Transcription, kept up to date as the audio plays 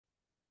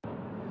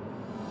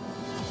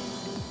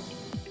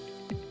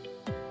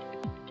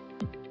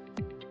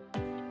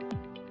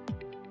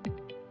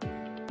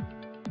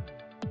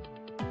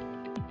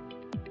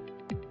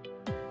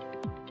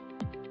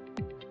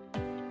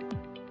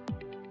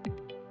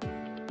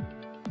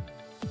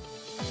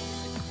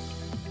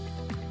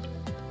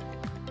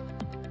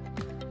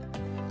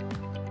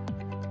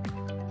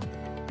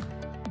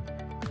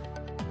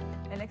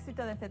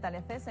de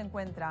ZLC se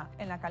encuentra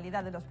en la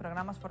calidad de los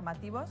programas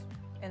formativos,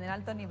 en el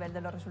alto nivel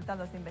de los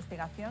resultados de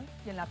investigación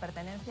y en la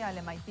pertenencia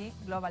al MIT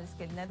Global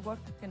Scale Network,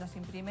 que nos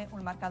imprime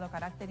un marcado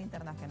carácter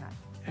internacional.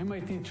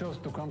 MIT chose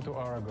to come to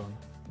Aragon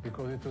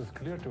because it was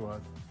clear to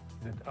us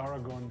that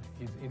Aragon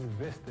is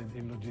invested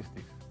in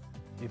logistics.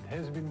 It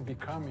has been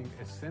becoming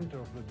a center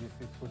of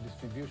logistics for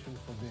distribution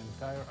for the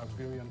entire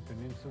Iberian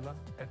Peninsula,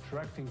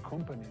 attracting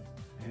companies,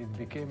 and it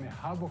became a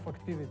hub of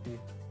activity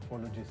for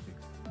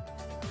logistics.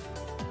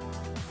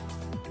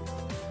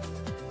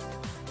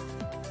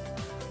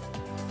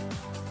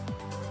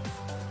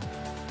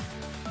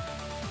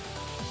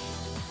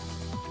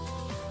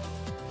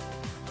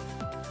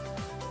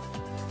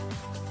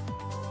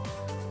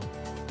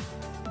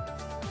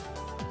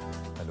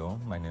 Hello,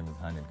 my name is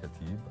Hani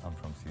Al-Khatib. I'm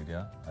from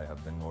Syria. I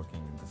have been working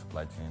in the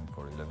supply chain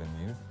for 11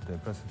 years. The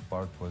impressive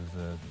part was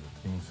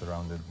being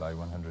surrounded by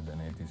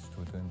 180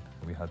 students.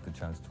 We had the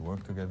chance to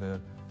work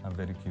together. I'm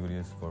very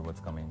curious for what's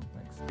coming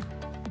next.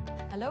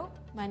 Hello,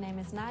 my name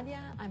is Nadia.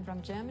 I'm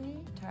from Germany.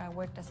 I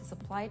worked as a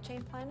supply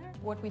chain planner.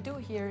 What we do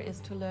here is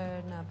to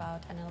learn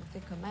about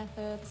analytical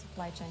methods,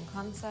 supply chain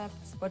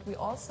concepts, but we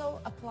also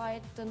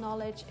applied the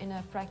knowledge in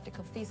a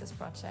practical thesis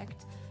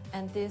project,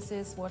 and this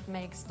is what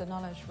makes the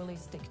knowledge really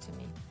stick to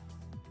me.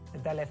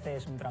 ZLC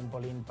es un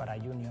trampolín para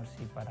juniors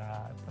y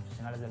para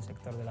profesionales del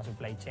sector de la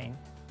supply chain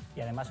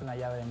y además una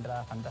llave de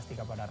entrada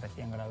fantástica para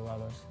recién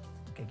graduados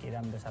que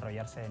quieran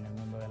desarrollarse en el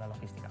mundo de la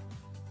logística.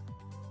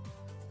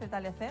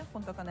 ZLC,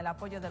 junto con el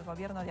apoyo del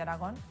Gobierno de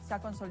Aragón, se ha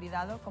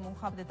consolidado como un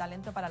hub de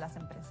talento para las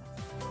empresas.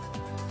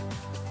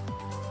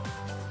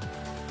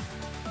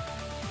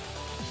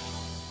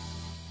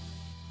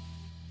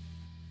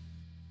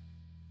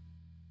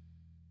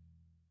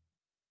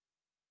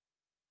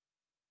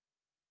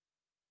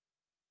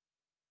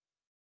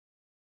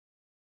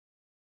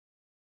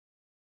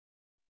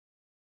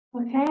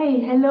 Okay,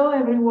 hello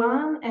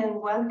everyone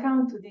and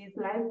welcome to this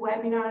live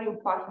webinar in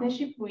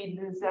partnership with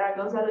the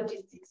ZLC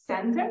Logistics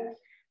Center.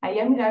 I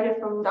am Ilaria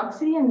from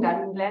Docsity and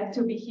I'm glad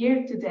to be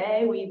here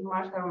today with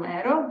Marta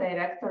Romero,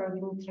 Director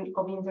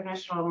of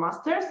International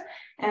Masters,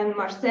 and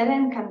Marcela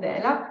and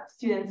Candela,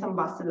 Students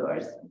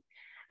Ambassadors.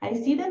 I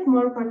see that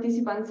more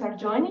participants are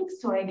joining,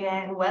 so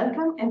again,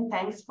 welcome and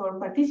thanks for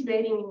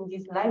participating in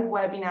this live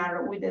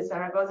webinar with the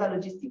Zaragoza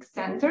Logistics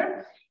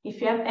Center.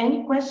 If you have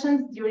any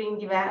questions during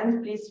the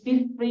event, please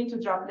feel free to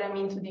drop them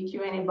into the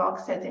Q&A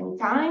box at any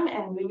time,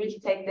 and we will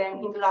take them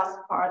in the last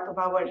part of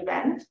our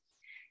event.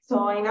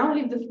 So I now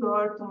leave the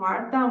floor to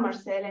Marta,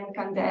 Marcela, and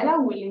Candela,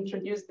 who will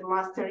introduce the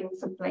Master in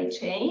Supply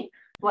Chain.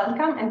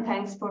 Welcome and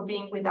thanks for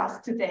being with us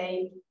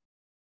today.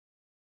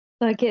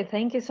 Okay,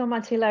 thank you so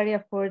much,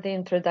 Hilaria, for the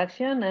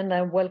introduction,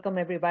 and welcome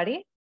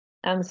everybody.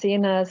 I'm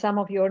seeing some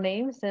of your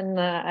names, and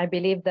I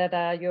believe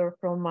that you're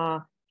from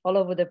all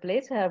over the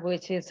place,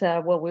 which is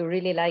what we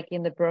really like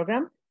in the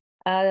program.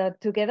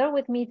 Together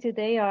with me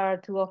today are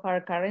two of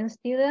our current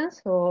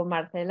students, so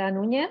Marcela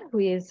Núñez, who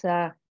is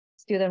a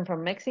student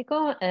from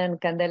Mexico,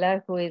 and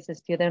Candela, who is a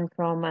student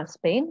from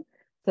Spain.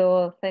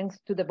 So thanks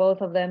to the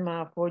both of them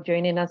for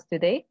joining us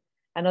today.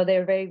 I know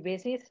they're very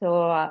busy,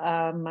 so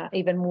I'm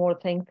even more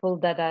thankful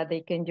that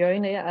they can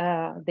join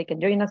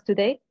us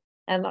today,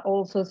 and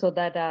also so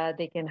that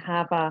they can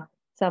have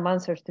some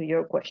answers to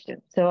your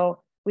questions.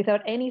 So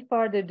without any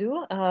further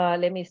ado,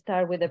 let me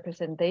start with the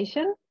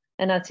presentation.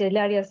 And as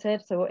Hilaria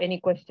said, so any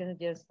questions,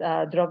 just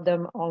drop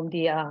them on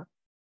the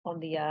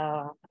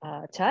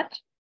chat,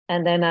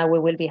 and then we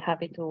will be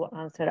happy to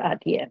answer at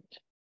the end.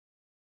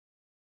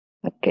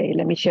 Okay,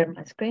 let me share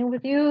my screen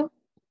with you.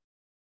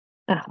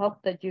 I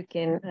hope that you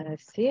can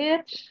see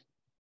it.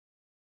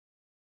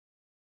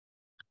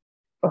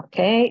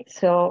 Okay,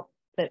 so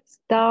let's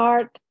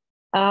start.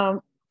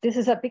 This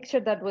is a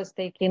picture that was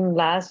taken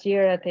last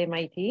year at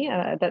MIT.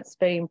 That's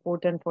very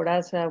important for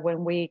us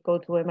when we go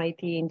to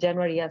MIT in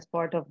January as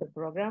part of the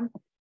program.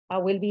 I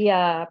will be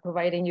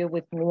providing you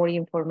with more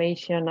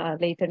information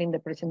later in the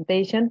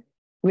presentation.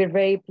 We're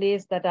very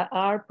pleased that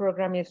our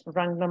program is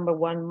ranked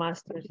 #1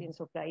 Masters in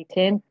Supply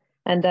Chain,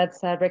 and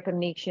that's a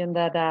recognition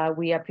that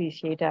we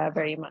appreciate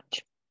very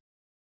much.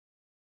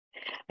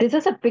 This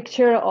is a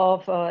picture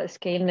of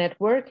Scale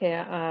Network.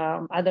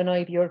 I don't know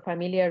if you're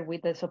familiar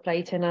with the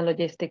Supply Chain and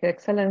Logistics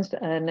Excellence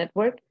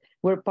Network.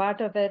 We're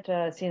part of it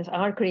since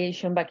our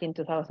creation back in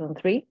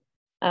 2003.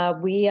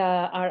 We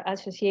are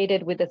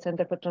associated with the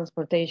Center for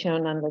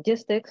Transportation and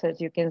Logistics, as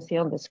you can see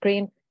on the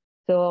screen.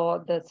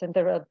 So the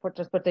Center for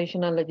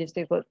Transportation and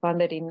Logistics was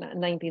founded in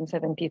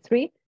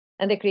 1973.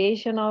 And the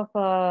creation of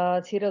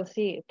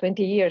ZLC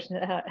 20 years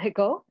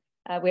ago,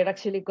 we're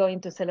actually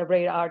going to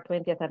celebrate our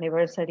 20th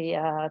anniversary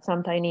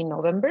sometime in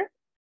November,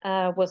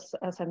 was,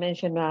 as I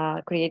mentioned,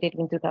 created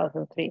in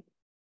 2003.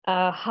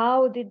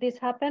 How did this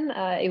happen?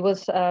 It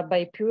was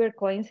by pure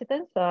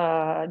coincidence.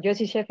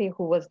 Josie Sheffield,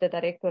 who was the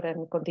director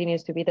and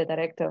continues to be the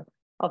director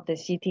of the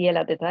CTL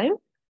at the time,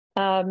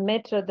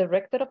 met the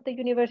rector of the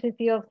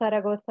University of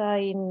Zaragoza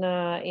in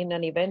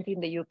an event in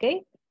the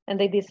UK, and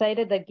they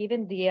decided that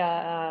given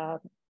the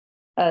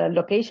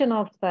location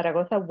of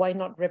Zaragoza, why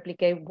not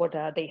replicate what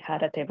they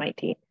had at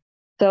MIT?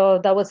 So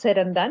that was said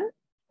and done.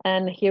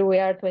 And here we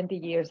are 20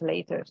 years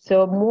later.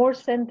 So more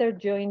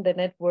centers joined the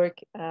network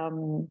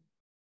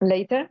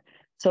later.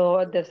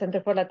 So the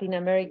Center for Latin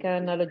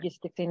American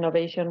Logistics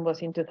Innovation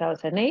was in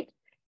 2008.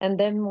 And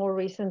then more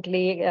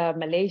recently,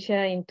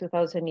 Malaysia in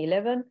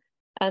 2011.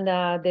 And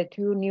the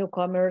two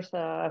newcomers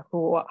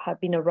who have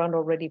been around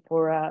already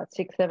for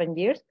 6-7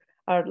 years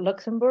are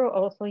Luxembourg,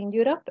 also in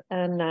Europe,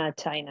 and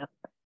China.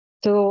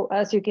 So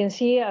as you can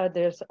see,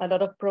 there's a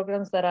lot of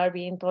programs that are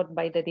being taught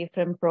by the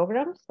different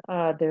programs.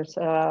 There's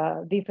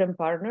different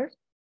partners,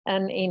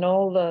 and in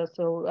all,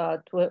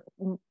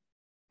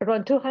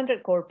 around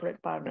 200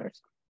 corporate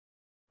partners.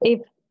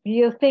 If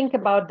you think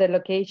about the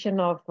location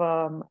of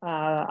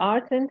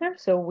our center,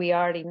 so we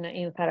are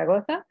in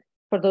Zaragoza.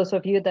 For those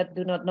of you that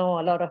do not know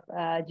a lot of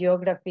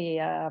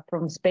geography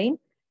from Spain,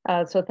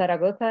 so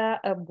Zaragoza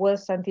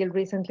was until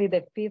recently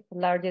the 5th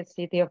largest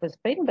city of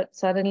Spain, but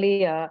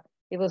suddenly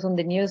it was on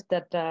the news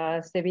that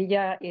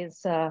Sevilla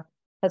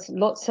has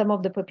lost some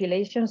of the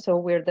population, so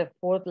we're the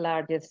 4th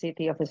largest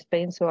city of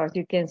Spain. So as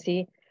you can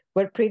see,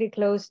 we're pretty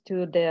close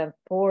to the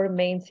 4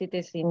 main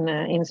cities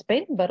in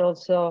Spain, but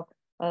also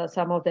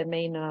some of the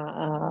main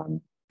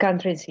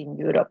countries in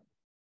Europe.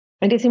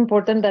 It is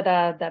important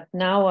that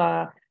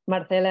now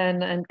Marcela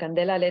and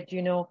Candela let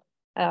you know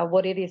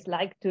what it is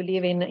like to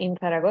live in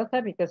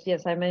Zaragoza, because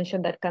yes, I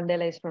mentioned that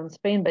Candela is from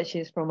Spain, but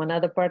she's from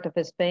another part of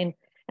Spain.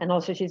 And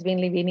also she's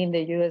been living in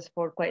the US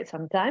for quite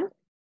some time.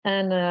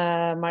 And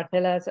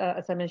Marcela,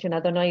 as I mentioned, I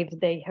don't know if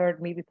they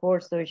heard me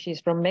before, so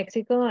she's from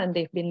Mexico and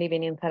they've been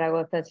living in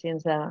Zaragoza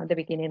since the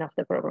beginning of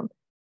the program.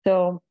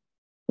 So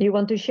you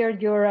want to share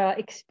your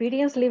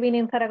experience living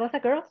in Zaragoza,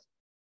 girls?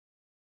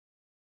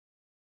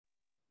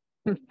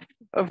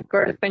 Of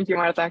course, thank you,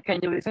 Marta. Can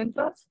you listen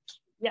to us?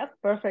 Yeah,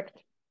 perfect.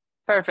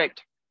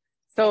 Perfect.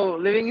 So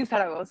living in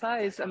Zaragoza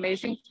is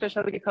amazing,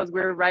 especially because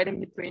we're right in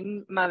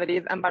between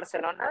Madrid and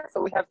Barcelona.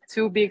 So we have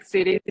 2 big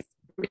cities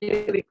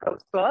really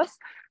close to us,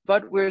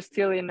 but we're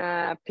still in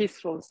a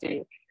peaceful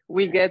city.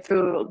 We get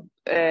to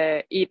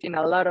eat in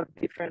a lot of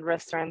different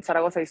restaurants.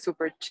 Zaragoza is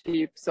super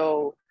cheap.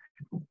 So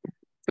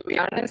to be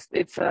honest,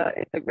 it's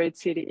a great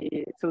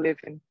city to live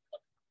in.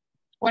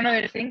 One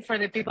other thing for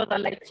the people that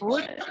like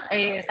food,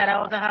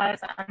 Zaragoza has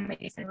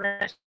amazing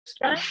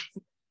restaurants.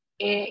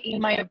 In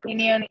my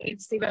opinion,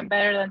 it's even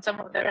better than some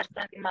of the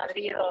restaurants in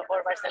Madrid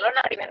or Barcelona,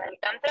 or even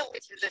Alicante,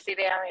 which is the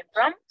city I'm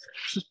from.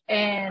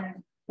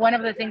 And one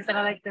of the things that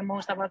I like the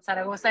most about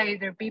Zaragoza is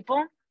their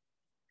people.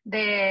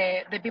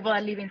 The people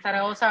that live in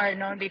Zaragoza are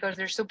known because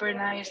they're super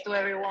nice to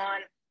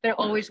everyone. They're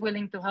always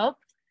willing to help.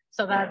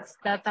 So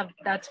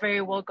that's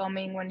very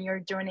welcoming when you're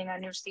joining a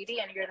new city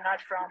and you're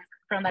not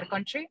from that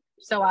country.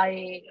 So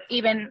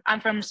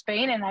I'm from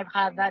Spain and I've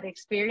had that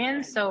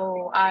experience.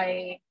 So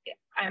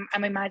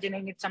I'm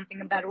imagining it's something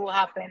that will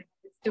happen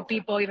to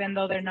people even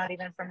though they're not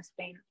even from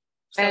Spain.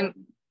 So,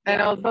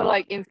 and also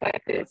like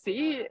inside the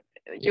CLC,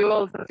 you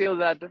also feel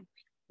that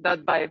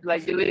vibe.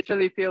 Like you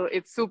literally feel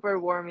it's super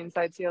warm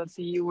inside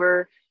CLC.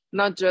 We're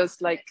not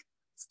just like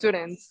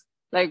students,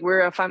 like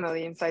we're a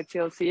family inside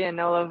CLC, and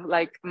all of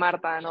like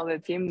Marta and all the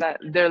team that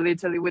they're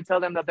literally, we tell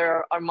them that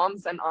they're our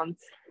moms and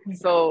aunts.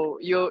 So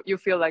you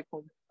feel like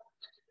home.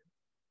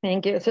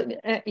 Thank you. So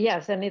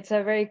yes, and it's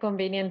a very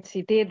convenient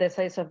city, the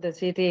size of the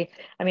city.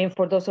 I mean,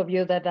 for those of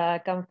you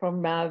that come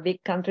from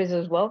big countries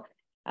as well,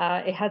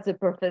 it has the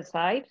perfect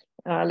size.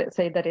 Let's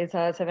say that it's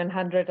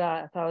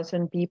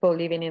 700,000 people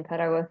living in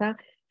Zaragoza.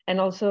 And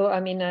also,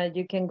 I mean,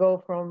 you can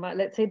go from,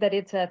 let's say that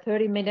it's a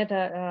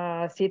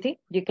 30-minute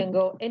city. You can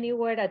go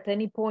anywhere at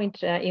any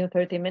point in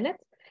 30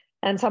 minutes.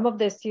 And some of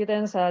the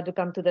students do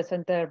come to the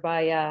center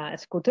by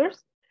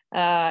scooters.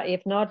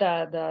 If not,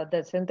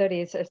 the center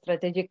is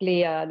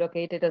strategically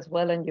located as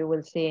well, and you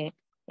will see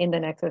in the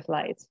next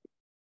slides.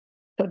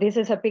 So this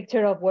is a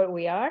picture of where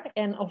we are,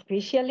 and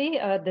officially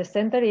the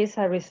center is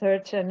a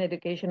research and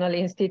educational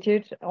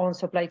institute on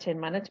supply chain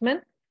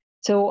management.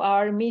 So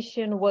our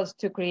mission was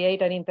to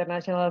create an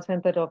international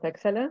center of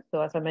excellence.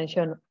 So as I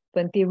mentioned,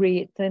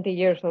 20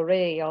 years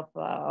already of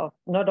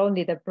not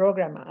only the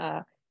program,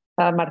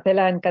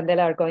 Marcela and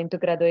Candela are going to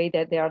graduate,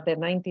 they are the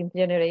 19th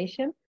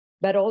generation,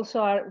 but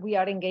also we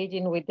are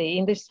engaging with the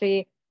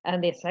industry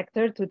and the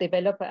sector to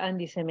develop and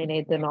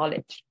disseminate the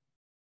knowledge.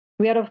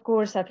 We are, of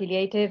course,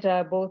 affiliated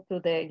both to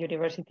the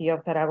University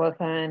of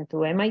Zaragoza and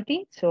to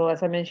MIT. So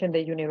as I mentioned,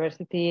 the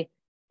University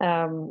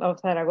of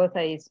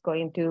Zaragoza is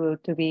going to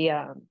be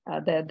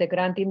the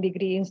granting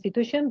degree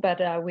institution, but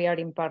we are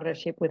in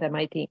partnership with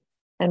MIT.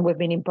 And we've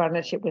been in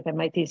partnership with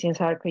MIT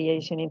since our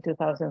creation in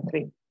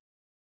 2003.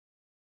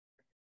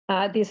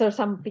 These are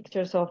some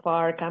pictures of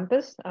our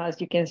campus.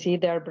 As you can see,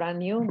 they're brand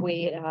new.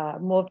 We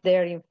moved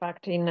there, in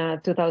fact, in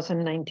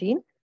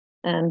 2019.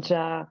 And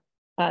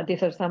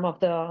these are some of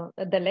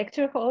the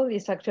lecture hall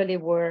is actually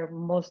where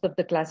most of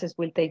the classes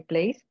will take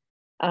place.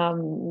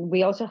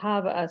 We also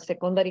have a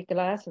secondary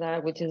class,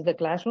 which is the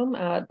classroom.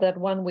 That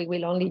one, we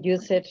will only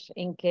use it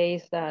in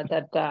case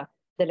that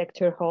the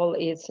lecture hall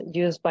is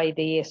used by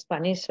the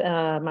Spanish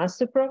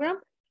master program.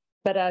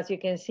 But as you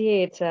can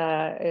see, it's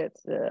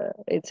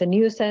a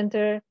new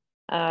center.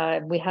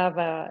 We have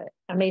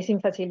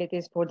amazing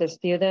facilities for the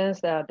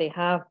students. They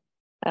have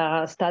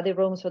study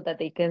rooms so that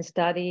they can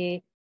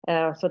study,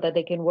 so that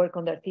they can work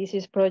on their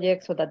thesis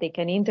projects, so that they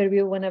can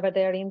interview whenever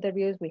there are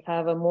interviews. We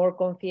have a more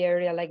comfy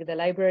area like the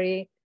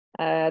library.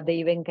 They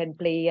even can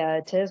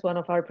play chess. One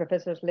of our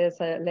professors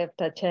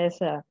left a chess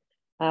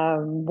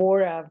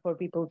board for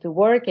people to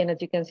work. And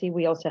as you can see,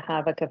 we also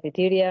have a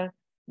cafeteria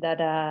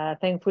that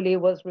thankfully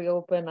was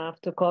reopened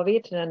after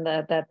COVID and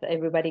that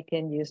everybody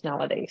can use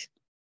nowadays.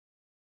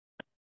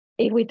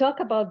 If we talk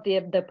about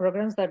the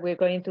programs that we're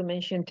going to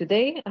mention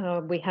today,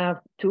 we have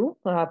two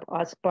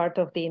as part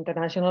of the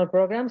international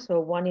program. So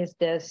one is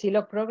the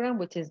CLOG program,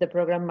 which is the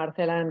program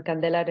Marcela and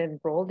Candela are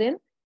enrolled in.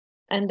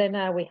 And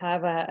then we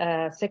have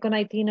a second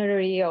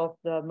itinerary of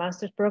the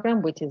master's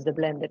program, which is the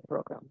blended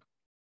program.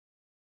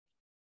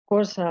 Of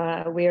course,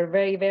 we are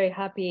very, very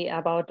happy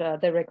about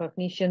the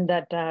recognition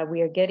that we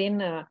are getting.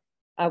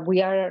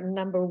 We are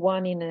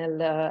 #1 in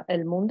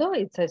El Mundo.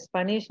 It's a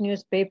Spanish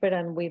newspaper,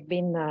 and we've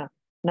been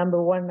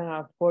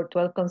 #1 for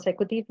 12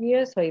 consecutive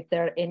years. So if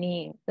there are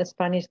any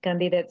Spanish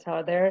candidates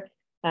out there,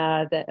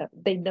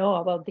 they know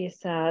about this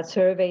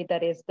survey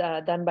that is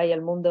done by El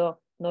Mundo,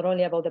 not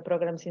only about the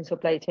programs in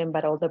supply chain,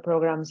 but all the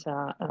programs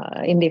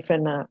in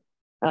different,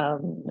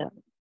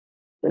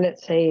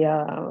 let's say,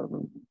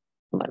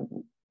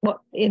 well,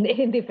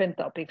 in different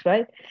topics,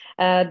 right?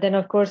 Then,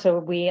 of course,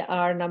 we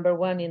are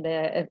 #1 in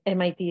the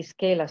MIT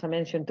scale, as I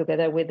mentioned,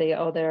 together with the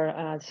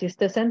other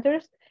sister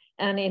centers.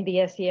 And in the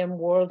SEM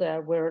world,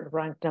 we're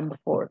ranked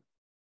 #4.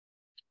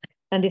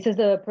 And this is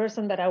the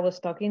person that I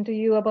was talking to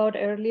you about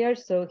earlier.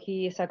 So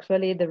he is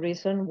actually the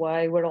reason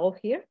why we're all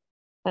here,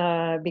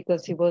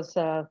 because it was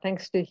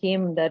thanks to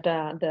him that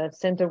the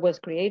center was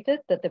created,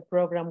 that the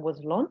program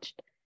was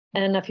launched.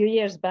 And a few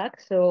years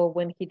back, so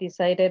when he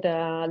decided,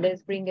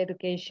 let's bring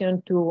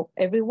education to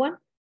everyone,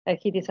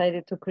 he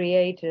decided to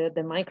create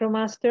the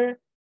MicroMaster,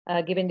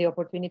 giving the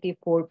opportunity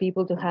for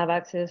people to have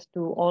access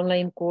to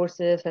online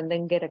courses and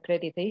then get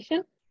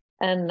accreditation.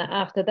 And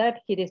after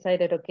that, he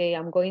decided, okay,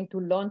 I'm going to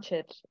launch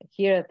it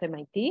here at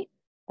MIT,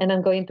 and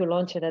I'm going to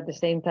launch it at the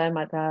same time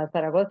at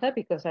Zaragoza,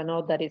 because I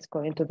know that it's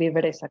going to be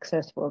very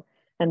successful.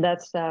 And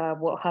that's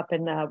what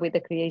happened with the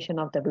creation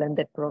of the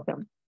blended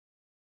program.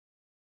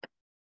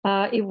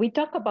 If we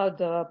talk about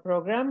the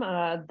program,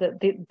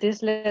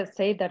 this, let's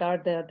say, that are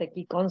the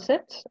key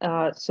concepts.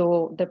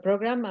 So the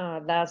program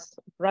lasts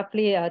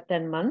roughly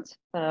 10 months.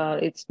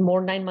 It's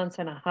more 9 months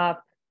and a half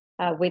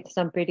with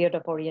some period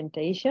of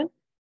orientation.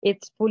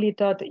 It's fully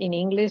taught in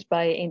English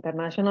by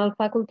international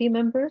faculty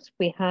members.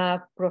 We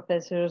have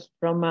professors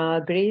from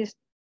Greece,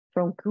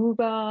 from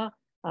Cuba,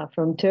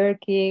 from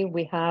Turkey.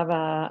 We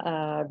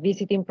have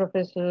visiting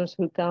professors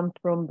who come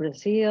from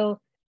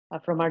Brazil,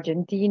 from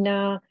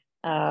Argentina,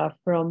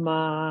 from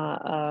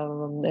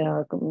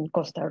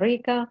Costa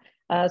Rica.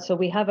 So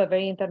we have a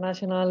very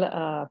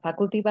international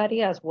faculty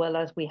body, as well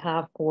as we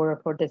have for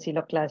the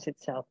CLOG class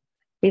itself.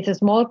 It's a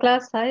small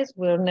class size.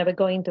 We're never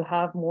going to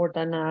have more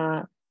than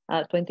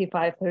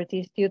 25,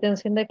 30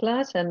 students in the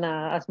class. And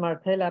as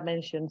Marcela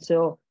mentioned,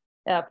 so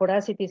for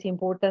us, it is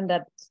important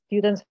that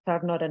students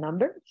are not a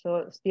number.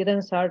 So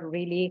students are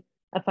really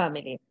a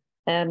family.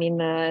 I mean,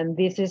 and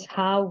this is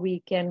how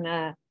we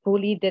can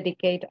fully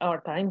dedicate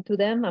our time to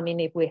them. I mean,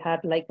 if we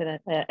had like an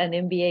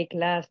MBA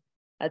class,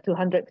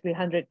 200,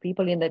 300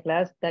 people in the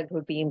class, that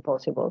would be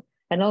impossible.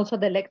 And also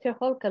the lecture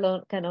hall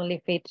can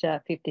only fit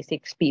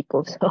 56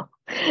 people. So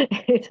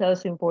it's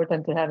also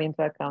important to have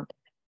into account.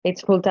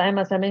 It's full-time,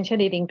 as I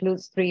mentioned. It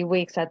includes 3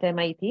 weeks at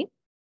MIT.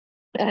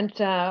 And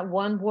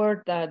one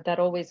word that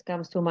always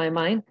comes to my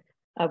mind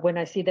when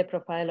I see the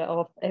profile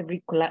of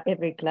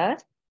every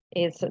class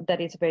is that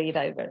it's very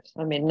diverse.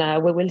 I mean,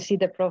 we will see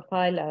the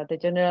profile, the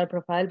general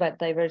profile, but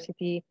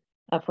diversity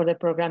for the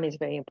program is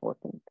very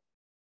important.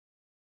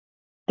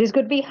 This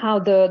could be how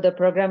the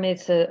program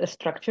is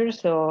structured.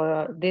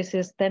 So this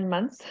is 10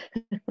 months,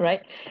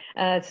 right?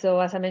 So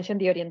as I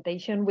mentioned, the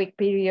orientation week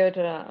period,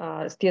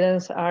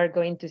 students are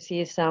going to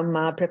see some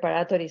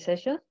preparatory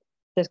sessions.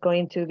 There's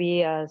going to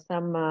be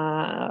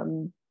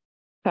some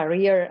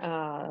career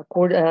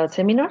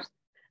seminars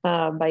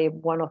by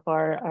one of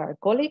our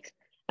colleagues.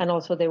 And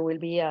also there will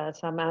be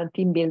some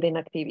team building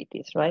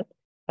activities, right?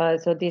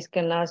 So this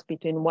can last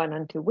between 1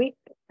 and 2 weeks.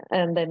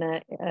 And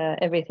then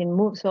everything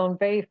moves on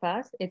very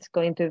fast. It's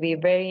going to be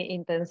very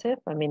intensive.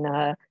 I mean,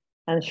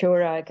 I'm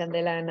sure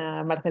Candela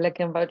and Marcela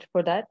can vouch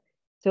for that.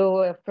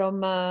 So from,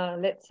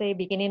 let's say,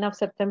 beginning of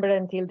September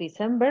until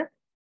December,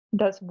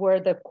 that's where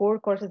the core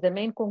courses, the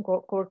main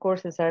core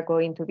courses are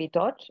going to be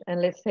taught.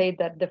 And let's say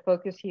that the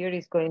focus here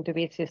is going to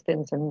be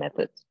systems and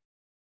methods.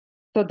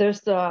 So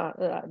there's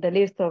the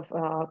list of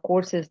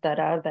courses that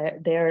are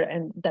there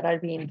and that are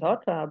being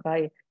taught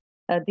by,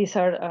 these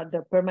are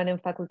the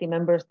permanent faculty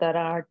members that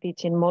are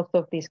teaching most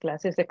of these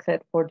classes,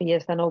 except for the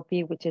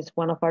SNOP, which is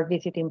one of our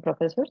visiting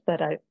professors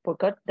that I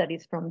forgot, that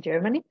is from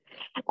Germany.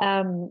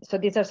 So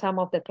these are some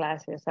of the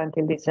classes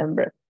until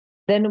December.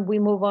 Then we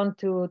move on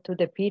to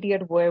the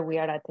period where we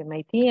are at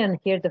MIT, and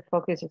here the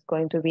focus is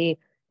going to be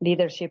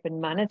leadership and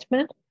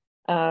management.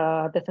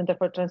 The Center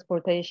for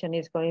Transportation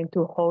is going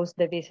to host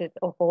the visit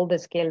of all the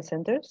scale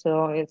centers.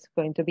 So it's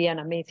going to be an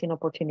amazing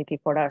opportunity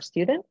for our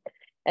students.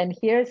 And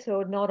here,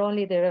 so not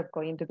only there are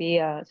going to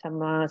be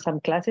some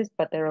classes,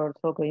 but there are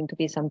also going to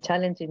be some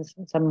challenges,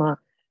 some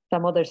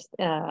other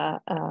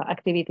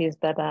activities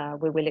that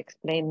we will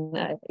explain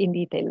in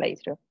detail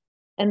later.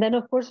 And then,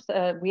 of course,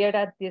 we are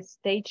at this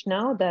stage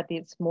now that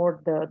it's more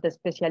the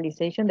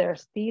specialization. There are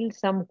still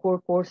some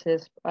core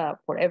courses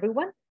for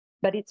everyone,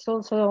 but it's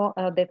also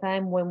the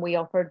time when we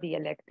offer the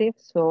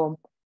electives. So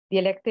the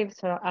electives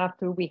are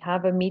after we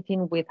have a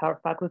meeting with our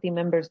faculty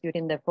members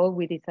during the fall,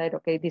 we decide,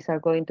 okay, these are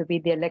going to be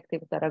the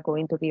electives that are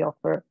going to be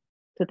offered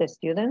to the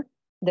student.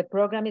 The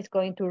program is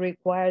going to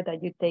require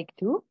that you take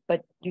 2,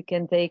 but you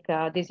can take,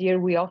 this year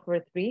we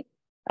offer 3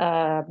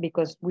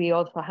 because we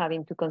also have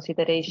into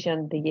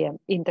consideration the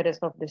interest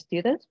of the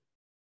students.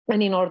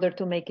 And in order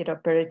to make it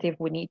operative,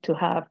 we need to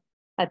have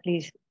at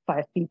least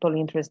 5 people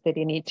interested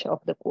in each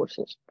of the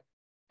courses.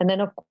 And then,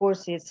 of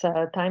course, it's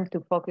time to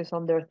focus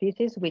on their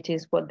thesis, which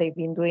is what they've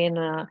been doing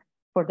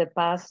for the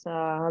past,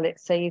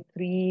 let's say,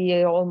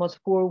 3, almost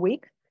 4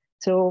 weeks.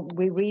 So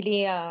we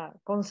really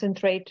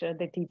concentrate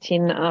the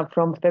teaching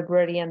from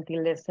February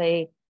until, let's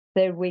say,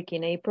 3rd week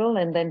in April,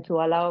 and then to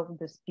allow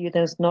the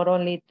students not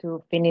only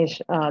to finish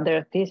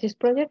their thesis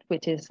project,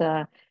 which is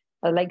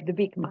like the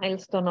big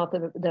milestone of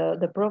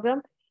the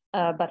program,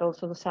 but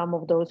also some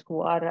of those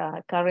who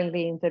are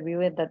currently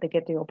interviewing, that they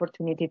get the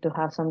opportunity to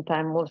have some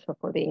time also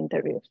for the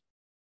interviews.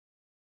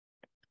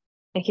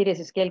 And here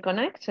is Scale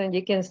Connect, and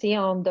you can see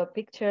on the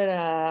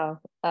picture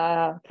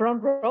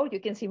front row, you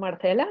can see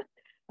Marcela.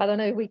 I don't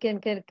know if we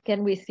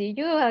can we see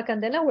you,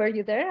 Candela? Were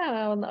you there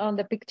on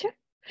the picture?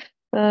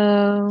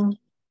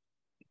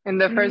 In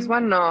the first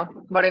one, no,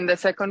 but in the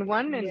second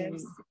one,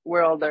 Yes.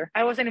 we're all there.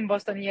 I wasn't in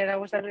Boston yet. I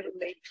was a little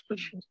late.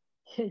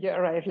 You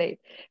arrived late.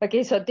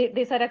 Okay, so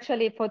these are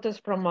actually photos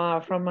from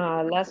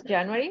last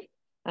January.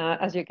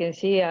 As you can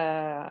see,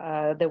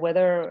 the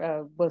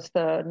weather was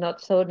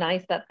not so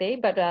nice that day,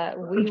 but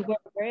we were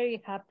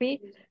very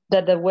happy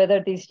that the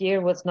weather this year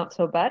was not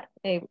so bad.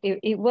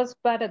 It was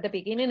bad at the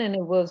beginning, and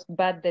it was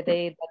bad the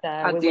day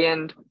that At the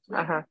end.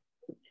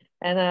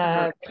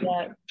 And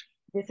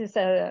this is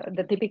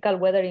the typical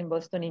weather in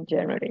Boston in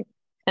January.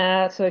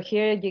 So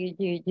here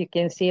you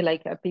can see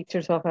like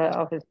pictures of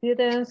the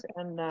students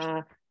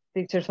and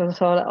pictures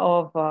also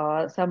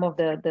of some of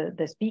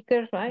the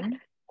speakers, right? Mm-hmm.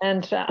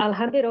 And I'll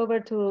hand it over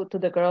to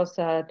the girls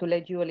to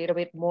let you a little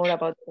bit more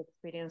about the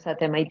experience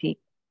at MIT.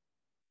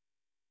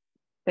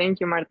 Thank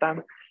you,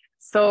 Marta.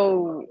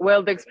 So,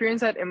 well, the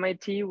experience at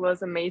MIT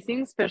was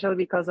amazing, especially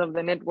because of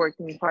the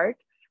networking part.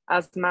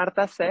 As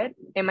Marta said,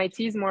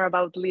 MIT is more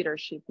about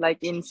leadership. Like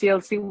in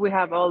ZLC, we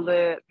have all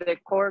the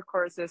core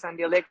courses and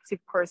the elective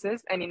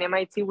courses. And in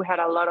MIT, we had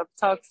a lot of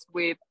talks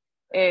with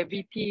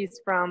VPs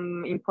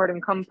from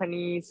important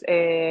companies.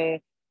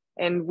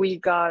 And we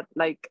got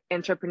like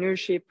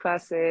entrepreneurship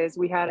classes.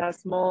 We had a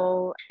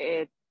small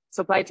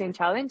supply chain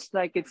challenge.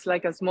 Like it's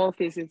like a small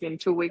thesis in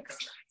 2 weeks.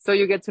 So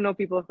you get to know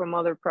people from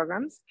other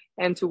programs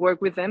and to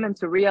work with them and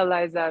to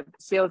realize that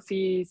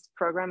ZLC's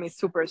program is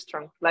super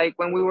strong. Like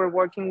when we were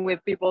working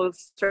with people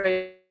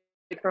straight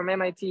from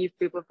MIT,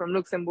 people from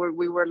Luxembourg,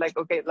 we were like,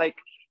 okay, like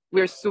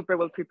we're super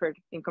well prepared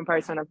in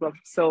comparison as well.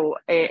 So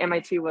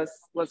MIT was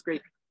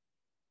great.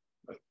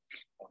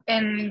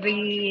 And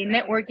the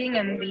networking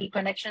and the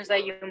connections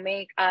that you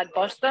make at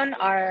Boston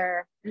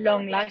are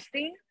long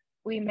lasting.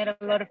 We met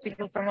a lot of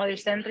people from other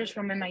centers,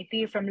 from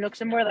MIT, from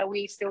Luxembourg, that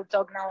we still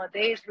talk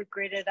nowadays. We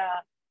created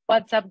a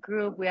WhatsApp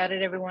group. We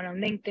added everyone on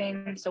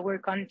LinkedIn. So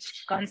we're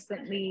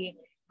constantly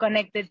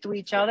connected to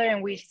each other,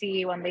 and we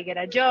see when they get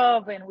a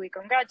job and we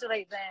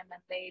congratulate them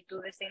and they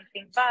do the same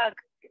thing back.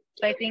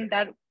 So I think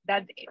that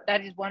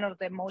is one of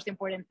the most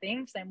important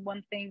things. And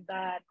one thing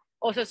that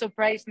also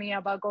surprised me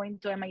about going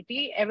to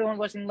MIT, everyone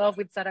was in love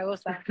with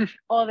Zaragoza.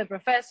 All the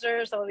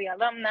professors, all the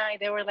alumni,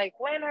 they were like,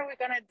 when are we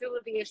going to do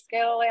the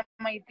scale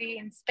MIT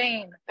in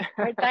Spain?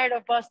 We're tired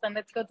of Boston,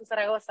 let's go to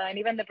Zaragoza. And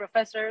even the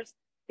professors,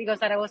 because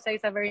Zaragoza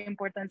is a very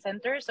important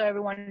center, so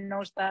everyone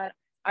knows that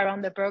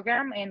around the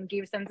program and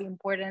gives them the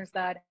importance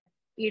that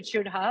it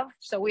should have.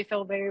 So we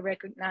felt very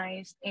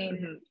recognized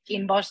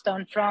in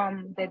Boston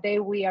from the day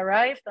we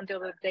arrived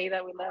until the day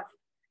that we left.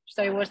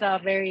 So it was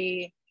a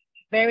very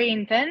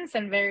intense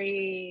and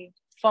very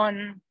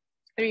fun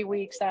 3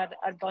 weeks at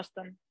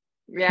Boston.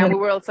 Yeah, we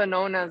were also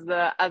known as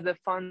the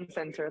fun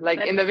center.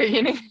 Like in the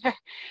beginning,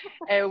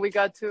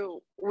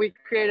 we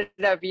created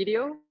a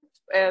video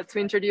to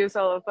introduce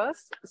all of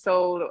us.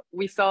 So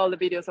we saw the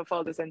videos of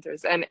all the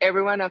centers, and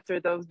everyone after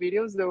those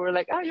videos, they were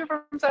like, "Oh, you're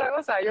from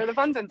Zaragoza, you're the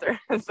fun center."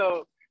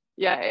 So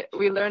yeah,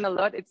 we learned a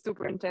lot. It's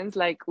super intense.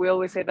 Like we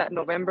always say that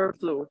November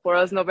flew. For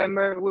us,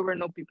 November, we were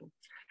no people,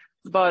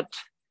 but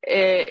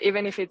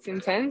even if it's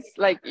intense,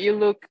 like you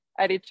look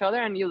at each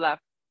other and you laugh,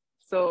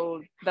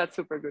 so that's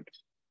super good.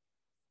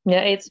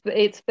 Yeah,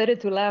 it's better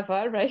to laugh,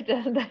 right?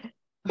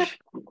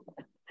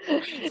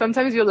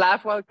 Sometimes you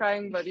laugh while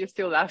crying, but you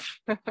still laugh.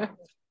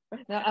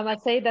 No, I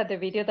must say that the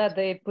video that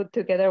they put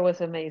together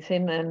was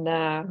amazing. And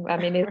I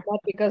mean, it's not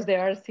because they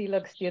are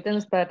CLOG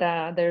students, but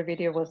their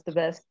video was the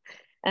best.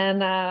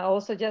 And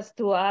also just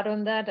to add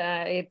on that,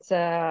 it's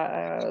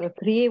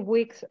 3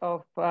 weeks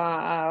of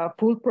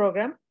full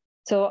program.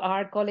 So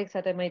our colleagues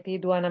at MIT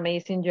do an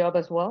amazing job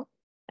as well.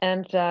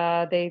 And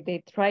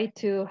they try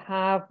to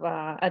have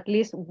at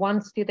least one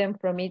student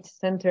from each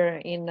center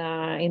in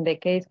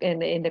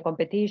the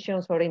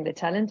competitions or in the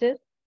challenges.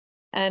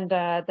 And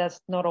that's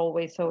not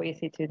always so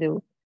easy to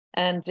do.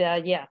 And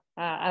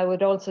I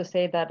would also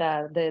say that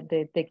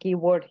the key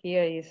word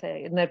here is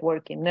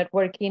networking.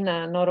 Networking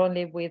not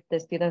only with the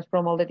students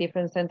from all the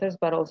different centers,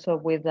 but also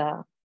with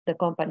the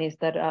companies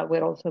that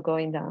we're also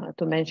going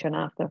to mention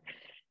after.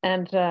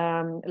 And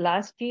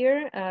last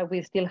year,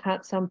 we still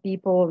had some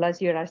people,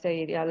 last year,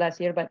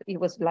 but it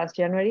was last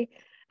January.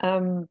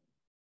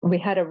 We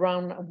had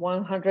around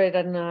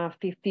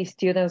 150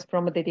 students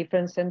from the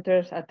different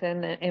centers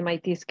attend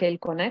MIT Scale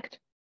Connect.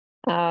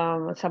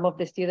 Some of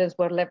the students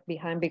were left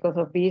behind because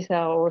of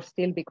visa or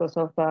still because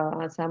of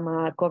some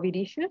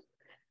COVID issues.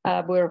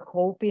 We're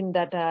hoping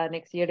that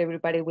next year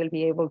everybody will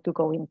be able to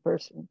go in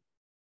person.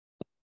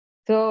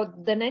 So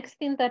the next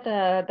thing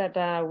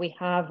that we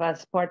have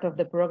as part of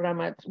the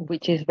program,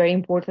 which is very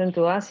important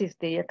to us, is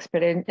the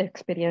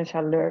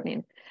experiential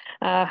learning.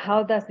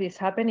 How does this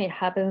happen? It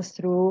happens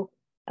through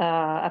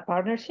a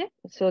partnership.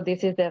 So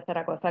this is the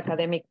Zaragoza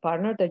Academic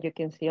Partner that you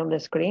can see on the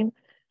screen.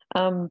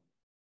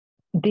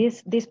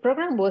 This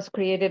program was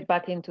created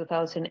back in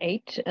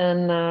 2008,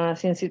 and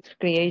since its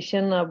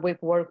creation,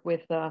 we've worked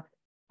with a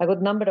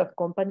good number of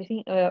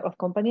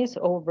companies,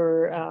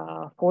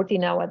 over 40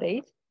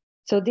 nowadays.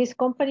 So these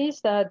companies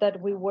that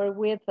we work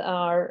with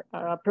are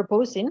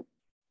proposing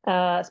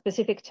a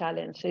specific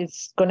challenge.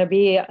 It's going to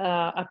be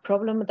a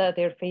problem that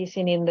they're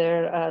facing in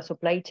their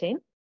supply chain,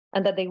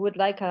 and that they would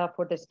like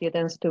for the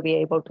students to be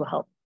able to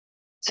help.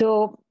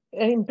 So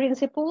in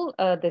principle,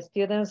 the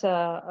students,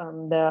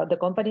 the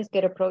companies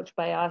get approached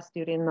by us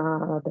during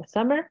the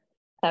summer.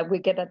 We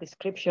get a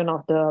description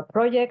of the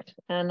project,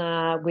 and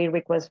we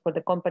request for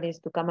the companies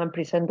to come and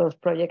present those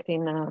projects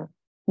in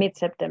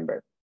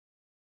mid-September.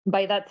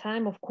 By that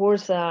time, of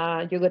course,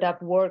 you would have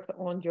worked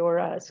on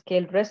your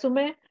scaled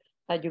resume.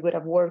 You would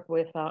have worked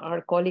with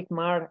our colleague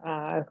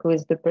Mar, who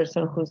is the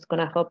person who's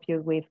going to help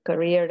you with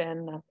career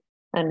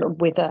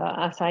and with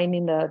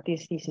assigning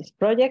this thesis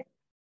project.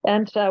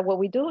 And what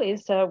we do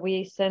is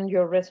we send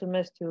your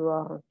resumes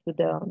to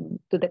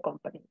the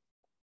company.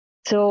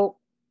 So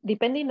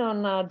depending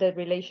on the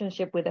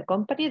relationship with the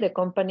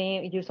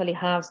company usually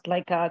has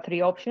like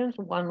 3 options.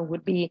 One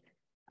would be,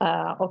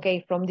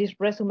 okay, from this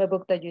resume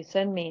book that you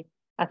send me,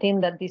 I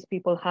think that these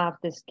people have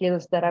the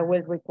skills that I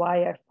will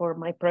require for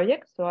my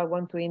project. So I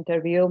want to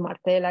interview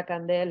Marcela,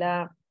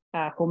 Candela,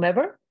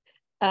 whomever.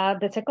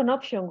 The second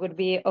option would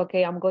be,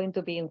 okay, I'm going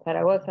to be in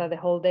Zaragoza the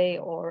whole day,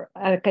 or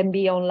I can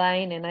be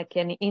online and I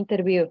can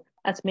interview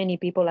as many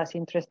people as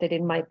interested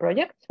in my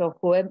project. So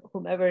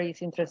whomever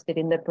is interested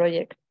in the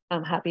project,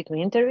 I'm happy to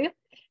interview.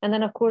 And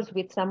then, of course,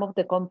 with some of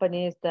the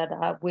companies that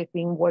we've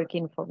been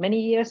working for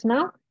many years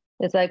now,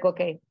 it's like,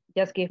 okay,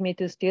 just give me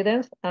 2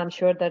 students. I'm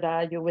sure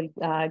that you will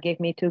give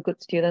me 2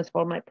 good students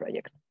for my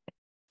project.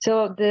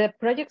 So the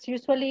projects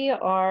usually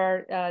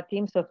are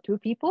teams of 2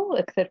 people,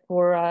 except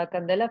for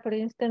Candela, for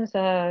instance.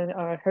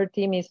 Her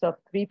team is of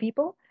 3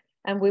 people,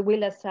 and we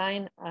will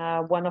assign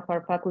one of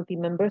our faculty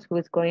members who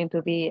is going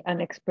to be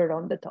an expert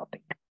on the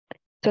topic.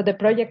 So the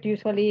project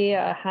usually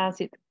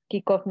has its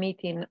kickoff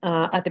meeting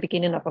at the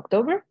beginning of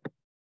October.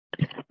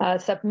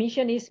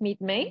 Submission is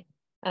mid-May.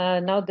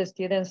 Now the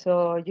students,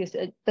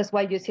 that's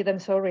why you see them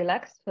so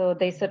relaxed. So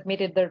they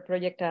submitted their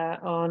project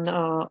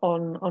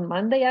on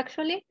Monday,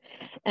 actually.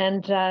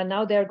 And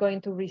now they're going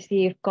to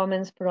receive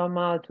comments from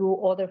 2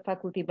 other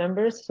faculty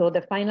members. So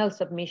the final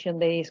submission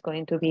day is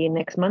going to be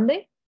next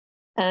Monday.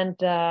 And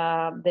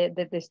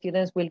the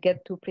students will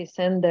get to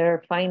present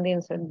their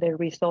findings and their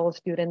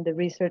results during the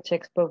Research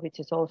Expo, which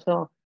is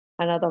also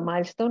another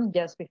milestone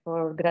just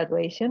before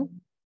graduation.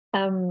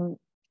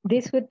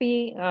 This would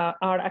be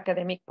our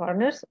academic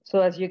partners.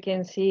 So as you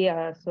can see,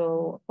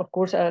 so of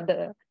course,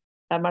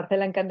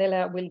 Marcela and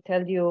Candela will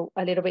tell you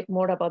a little bit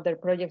more about their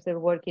projects they're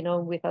working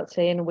on without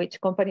saying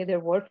which company they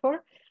work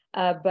for.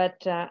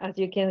 But as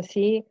you can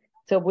see,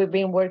 so we've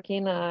been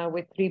working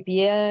with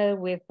 3PL,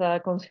 with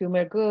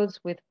consumer goods,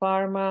 with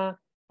pharma,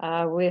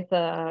 with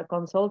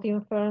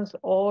consulting firms,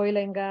 oil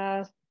and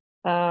gas,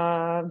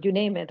 you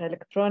name it,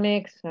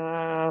 electronics,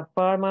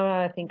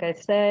 pharma, I think I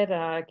said,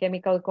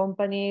 chemical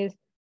companies,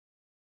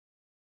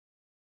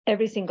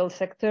 every single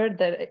sector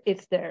that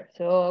it's there.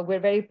 So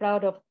we're very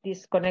proud of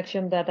this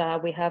connection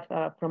that we have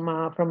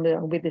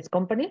with these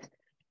companies,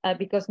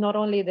 because not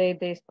only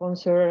they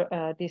sponsor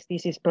these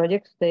thesis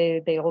projects,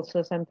 they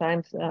also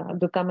sometimes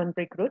do come and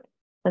recruit.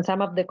 And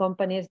some of the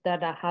companies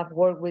that have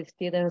worked with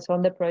students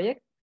on the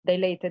project, they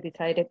later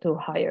decided to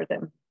hire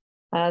them.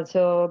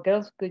 So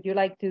girls, could you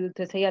like to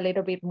say a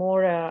little bit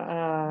more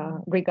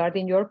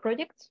regarding your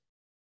projects?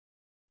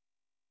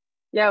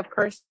 Yeah, of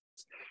course.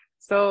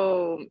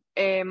 So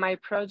my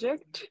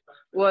project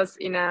was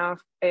in a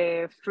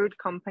fruit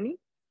company.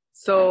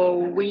 So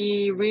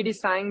we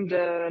redesigned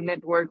the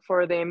network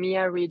for the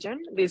EMEA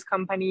region. This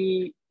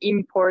company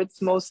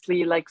imports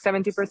mostly like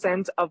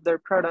 70% of their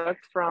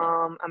product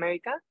from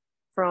America,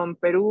 from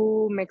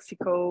Peru,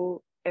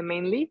 Mexico,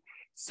 mainly.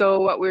 So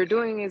what we're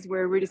doing is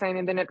we're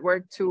redesigning the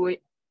network to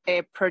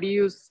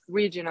produce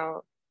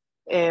regional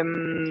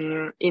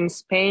in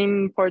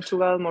Spain,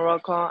 Portugal,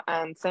 Morocco,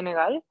 and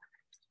Senegal.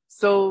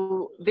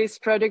 So this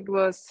project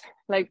was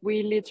like,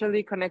 we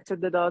literally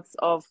connected the dots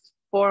of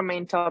 4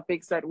 main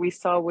topics that we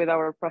saw with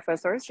our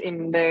professors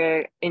in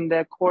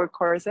the core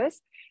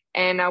courses.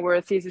 And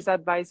our thesis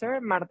advisor,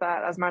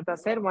 Marta, as Marta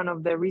said, one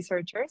of the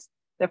researchers,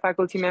 the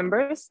faculty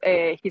members,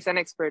 he's an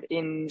expert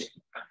in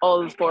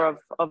all 4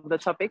 of the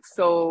topics.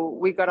 So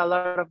we got a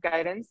lot of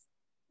guidance.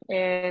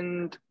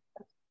 And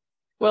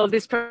well,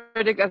 this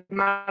project, as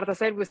Marta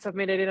said, we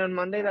submitted it on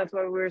Monday. That's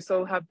why we're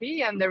so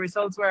happy. And the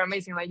results were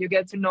amazing. Like, you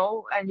get to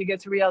know and you get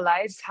to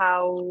realize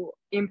how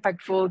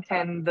impactful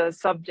can the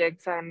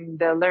subjects and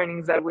the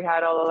learnings that we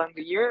had all along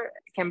the year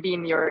can be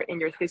in your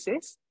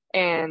thesis.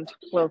 And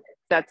well,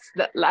 that's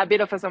a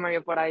bit of a summary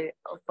of what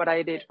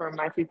I did for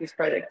my thesis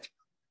project.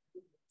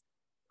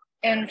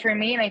 And for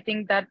me, and I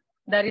think that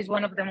is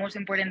one of the most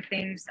important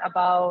things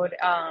about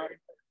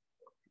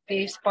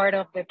this part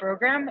of the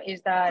program,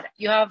 is that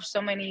you have so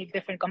many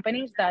different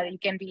companies that you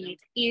can be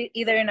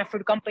either in a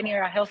food company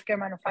or a healthcare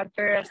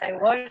manufacturer, as I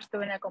was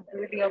doing a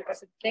completely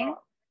opposite thing.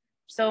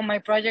 So my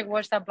project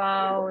was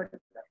about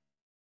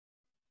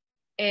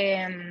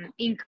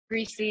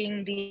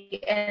increasing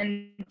the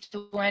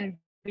end-to-end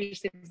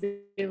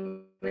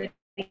visibility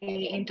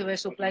into the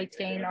supply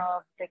chain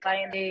of the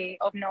client,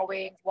 of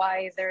knowing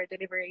why their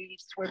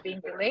deliveries were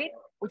being delayed,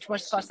 which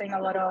was causing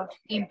a lot of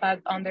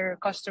impact on their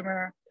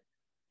customer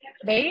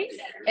base,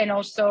 and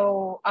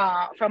also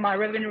from a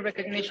revenue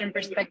recognition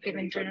perspective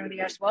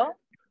internally as well.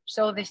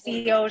 So the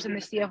CEOs and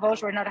the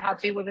CFOs were not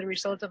happy with the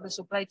result of the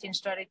supply chain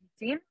strategy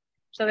team.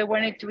 So they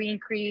wanted to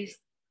increase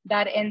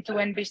that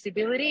end-to-end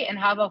visibility and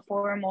have a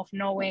form of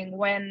knowing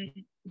when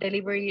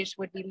deliveries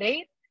would be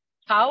late,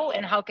 how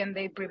can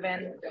they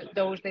prevent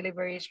those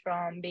deliveries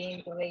from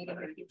being delayed in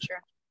the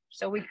future.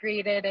 So we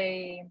created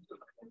a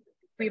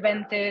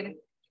prevented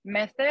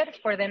method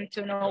for them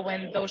to know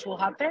when those will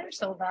happen,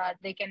 so that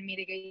they can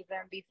mitigate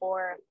them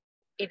before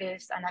it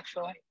is an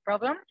actual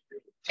problem.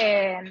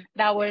 And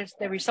that was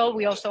the result.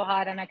 We also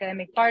had an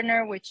academic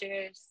partner, which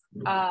is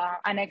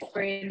an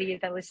expert in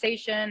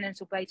digitalization and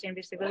supply chain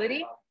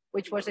visibility,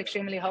 which was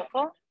extremely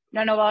helpful.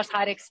 None of us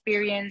had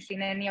experience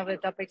in any of the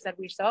topics that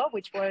we saw,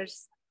 which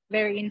was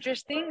very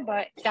interesting,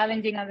 but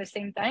challenging at the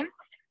same time,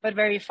 but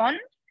very fun.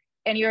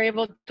 And you're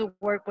able to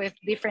work with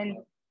different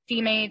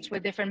teammates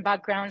with different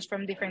backgrounds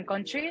from different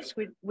countries,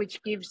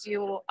 which gives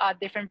you a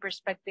different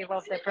perspective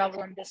of the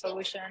problem, the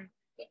solution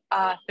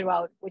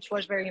throughout, which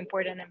was very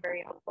important and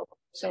very helpful.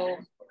 So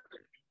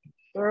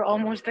we're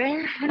almost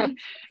there. And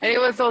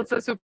it was also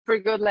super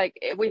good. Like,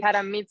 we had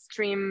a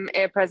midstream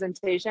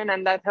presentation,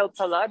 and that helps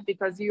a lot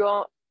because you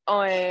all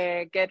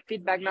get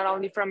feedback not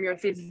only from your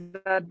thesis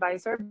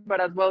advisor, but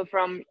as well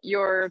from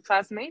your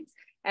classmates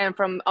and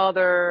from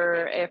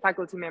other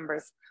faculty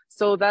members.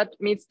 So that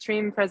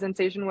midstream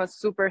presentation was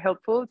super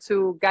helpful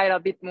to guide a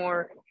bit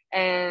more.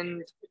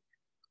 And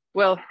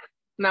well,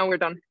 now we're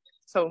done.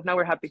 So now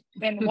we're happy.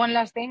 And one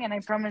last thing, and I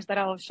promise that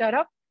I'll shut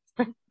up.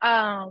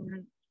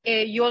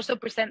 You also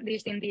present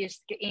this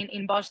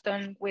in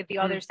Boston with the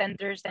other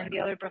centers and the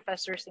other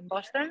professors in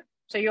Boston.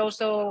 So you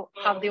also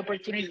have the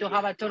opportunity to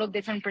have a total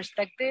different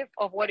perspective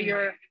of what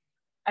your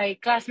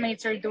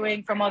classmates are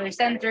doing from other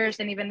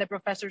centers, and even the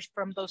professors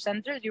from those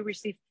centers. You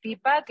receive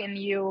feedback, and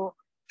you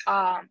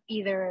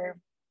either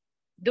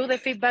do the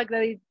feedback that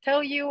they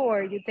tell you,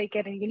 or you take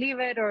it and you leave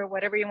it, or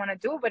whatever you want to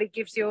do. But it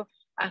gives you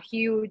a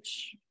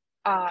huge,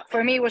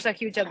 for me, it was a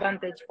huge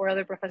advantage for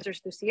other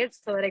professors to see it,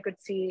 so that I could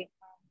see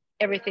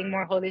everything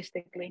more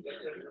holistically.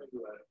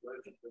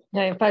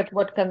 Yeah, in fact,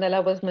 what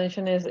Candela was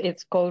mentioning is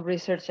it's called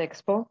Research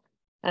Expo.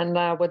 And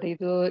what they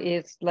do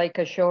is like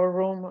a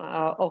showroom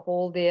of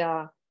all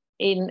the,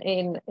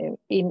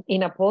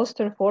 in a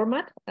poster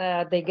format,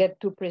 they get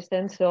to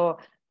present. So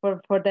for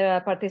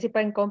the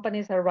participant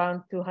companies,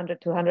 around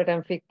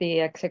 250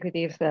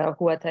 executives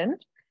who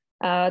attend,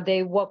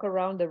 they walk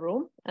around the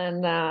room.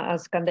 And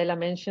as Candela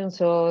mentioned,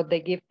 so they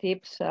give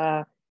tips.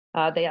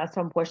 They ask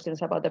some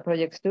questions about the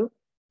projects too.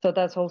 So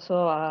that's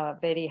also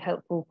very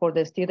helpful for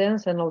the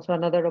students, and also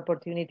another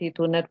opportunity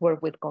to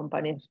network with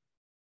companies.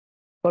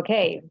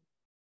 Okay,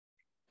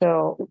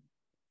 so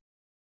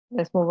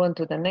let's move on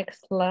to the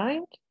next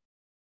slide.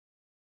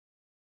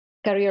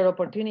 Career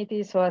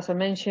opportunities. So as I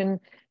mentioned,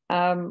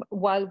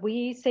 while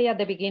we say at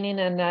the beginning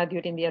and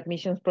during the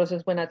admissions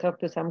process when I talk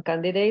to some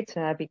candidates,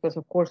 because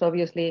of course,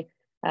 obviously,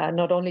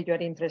 not only you are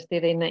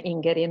interested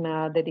in getting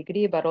the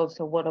degree, but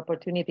also what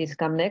opportunities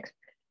come next.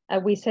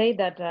 We say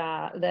that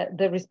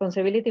the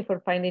responsibility for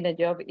finding a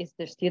job is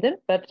the student,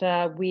 but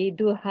we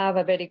do have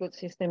a very good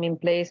system in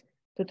place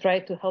to try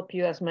to help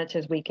you as much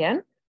as we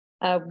can.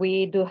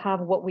 We do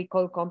have what we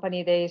call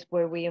company days,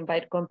 where we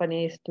invite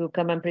companies to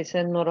come and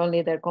present not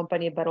only their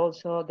company, but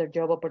also their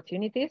job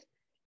opportunities.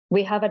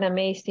 We have an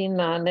amazing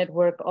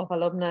network of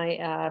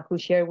alumni who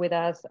share with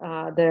us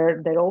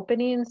their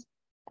openings,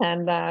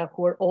 and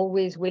who are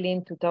always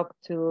willing to talk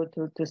to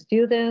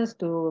students,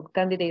 to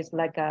candidates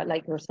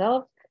like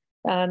yourself.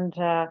 And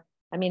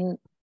I mean,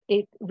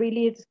 it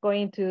really is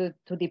going to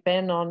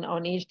depend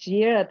on each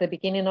year. At the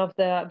beginning of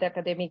the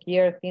academic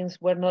year, things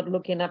were not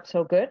looking up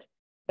so good,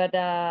 but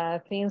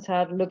things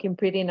are looking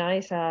pretty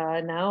nice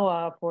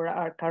now for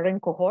our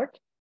current cohort,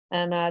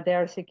 and they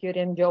are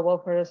securing job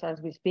offers as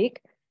we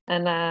speak.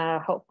 And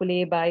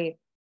hopefully by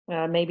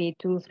maybe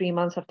 2-3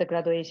 months after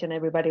graduation,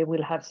 everybody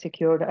will have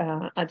secured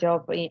a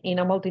job in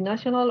a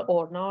multinational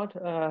or not,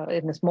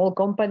 in a small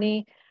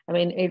company. I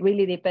mean, it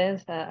really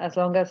depends, as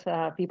long as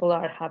people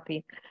are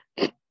happy.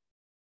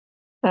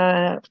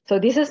 So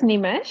this is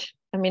Nimesh.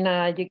 I mean,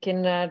 you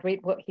can read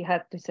what he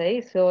had to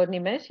say. So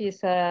Nimesh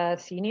is a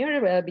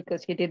senior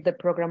because he did the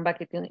program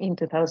back in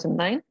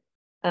 2009.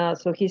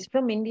 So he's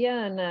from India,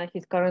 and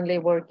he's currently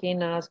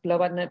working as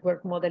Global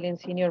Network Modeling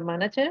Senior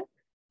Manager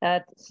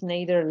at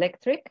Schneider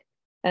Electric,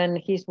 and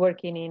he's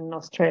working in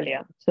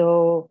Australia.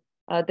 So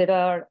there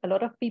are a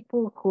lot of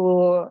people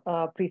who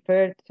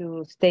prefer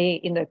to stay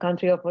in their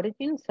country of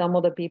origin. Some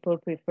other people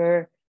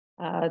prefer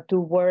to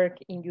work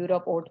in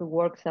Europe or to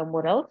work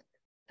somewhere else.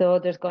 So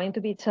there's going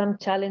to be some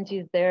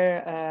challenges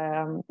there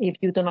if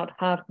you do not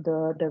have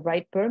the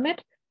right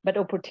permit, but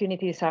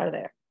opportunities are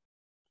there.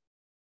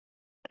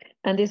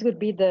 And this would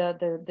be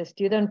the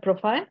student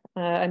profile.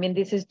 I mean,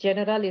 this is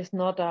general, it's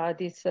not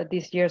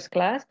this year's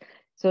class.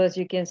 So as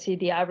you can see,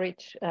 the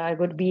average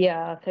would be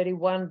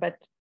 31, but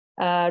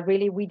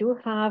really we do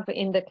have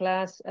in the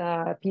class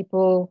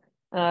people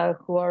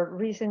who are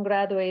recent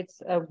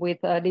graduates with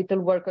little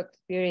work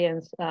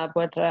experience,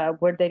 but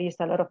where there is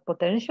a lot of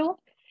potential.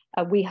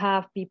 We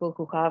have people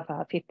who have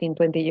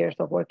 15-20 years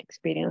of work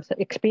experience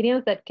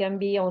that can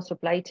be on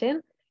supply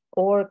chain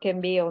or can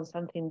be on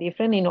something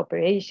different in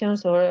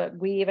operations, or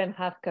we even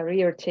have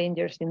career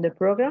changers in the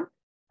program.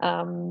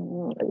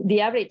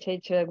 The average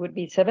age would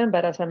be 7,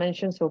 but as I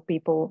mentioned, so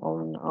people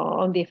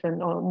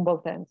on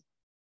both ends.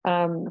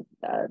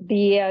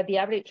 The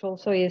average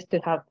also is to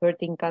have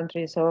 13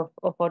 countries of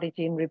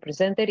origin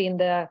represented in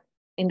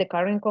the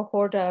current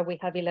cohort. We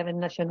have 11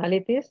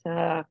 nationalities.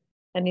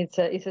 And it's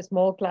a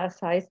small class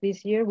size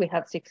this year. We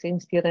have 16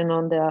 students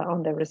on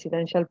the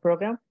residential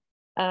program.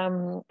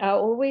 I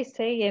always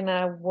say, and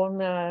I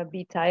won't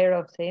be tired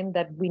of saying,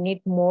 that we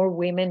need more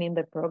women in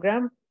the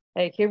program.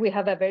 Here we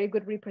have a very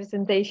good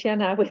representation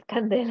with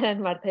Candela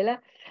and Marcela,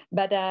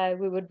 but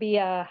we would be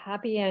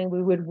happy and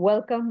we would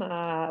welcome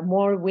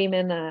more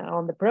women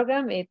on the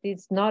program. It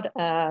is not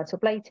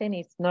supply chain,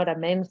 it's not a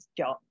men's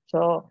job.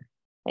 So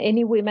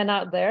any women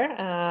out there,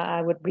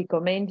 I would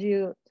recommend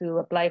you to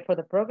apply for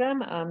the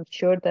program. I'm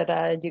sure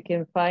that you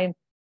can find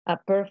a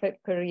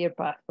perfect career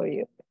path for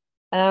you.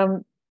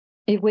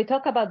 If we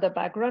talk about the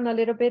background a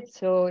little bit,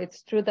 so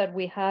it's true that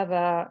we have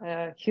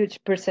a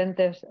huge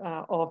percentage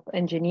of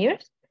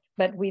engineers,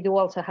 but we do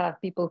also have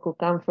people who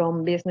come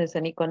from business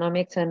and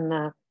economics and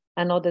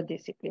other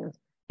disciplines.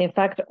 In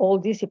fact, all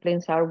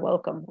disciplines are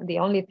welcome. The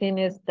only thing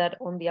is that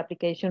on the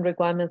application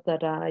requirements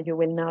that you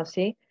will now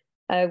see,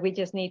 we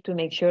just need to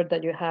make sure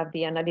that you have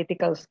the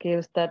analytical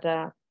skills that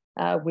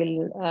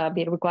will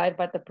be required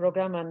by the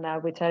program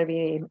and which are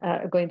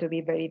going to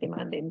be very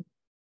demanding.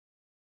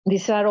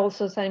 These are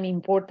also some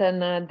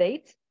important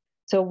dates.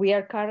 So we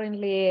are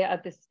currently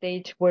at the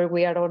stage where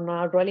we are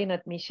on rolling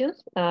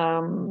admissions.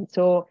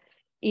 So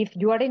if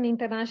you are an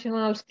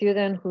international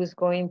student who's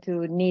going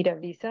to need a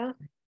visa,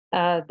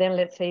 then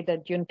let's say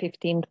that June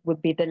 15th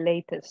would be the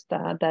latest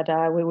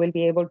that we will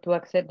be able to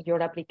accept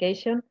your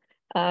application.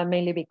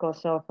 Mainly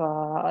because of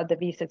the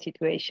visa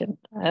situation.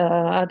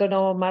 I don't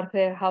know,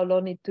 Marce, how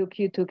long it took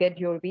you to get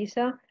your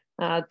visa,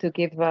 to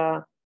give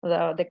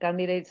the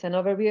candidates an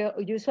overview.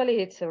 Usually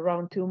it's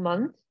around 2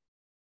 months.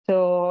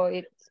 So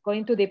it's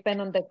going to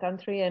depend on the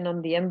country and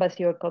on the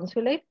embassy or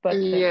consulate. But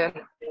yeah.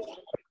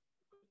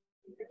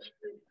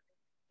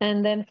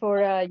 And then for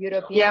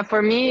European. Yeah,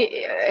 for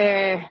me.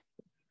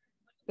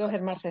 Go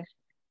ahead, Marce.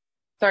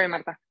 Sorry,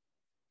 Marta.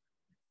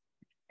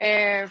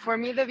 For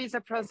me, the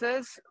visa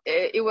process,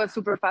 it was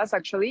super fast,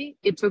 actually.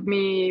 It took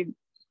me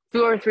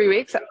 2 or 3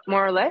 weeks,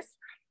 more or less.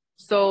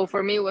 So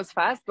for me, it was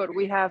fast, but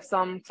we have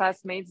some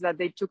classmates that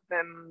they took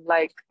them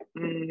like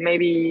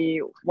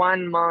maybe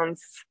 1 month,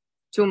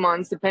 2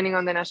 months, depending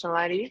on the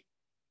nationality.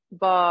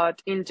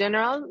 But in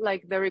general,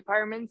 like the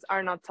requirements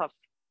are not tough.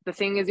 The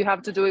thing is you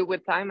have to do it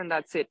with time and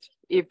that's it.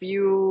 If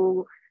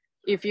you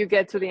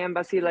get to the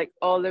embassy, like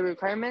all the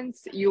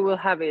requirements, you will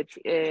have it.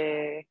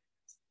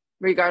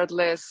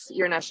 Regardless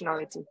your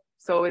nationality.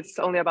 So it's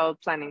only about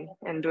planning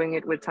and doing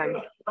it with time.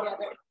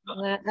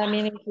 I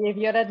mean, if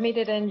you're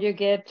admitted and you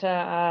get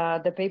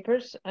the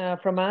papers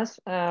from us,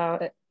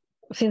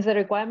 since the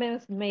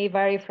requirements may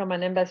vary from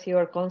an embassy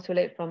or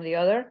consulate from the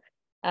other,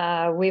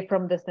 we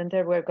from the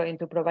center, we're going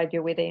to provide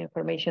you with the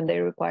information they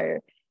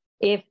require.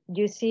 If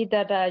you see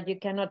that you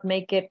cannot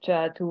make it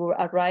to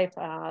arrive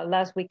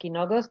last week in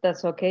August,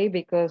 that's okay,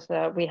 because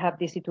we have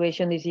this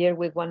situation this year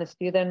with one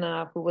student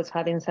who was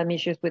having some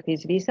issues with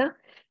his visa,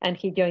 and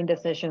he joined the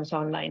sessions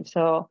online.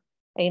 So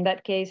in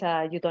that case,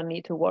 you don't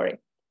need to worry.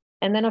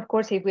 And then, of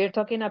course, if we're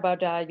talking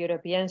about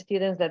European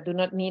students that do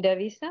not need a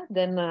visa,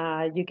 then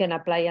you can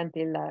apply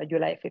until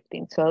July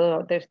 15th.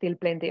 So there's still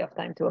plenty of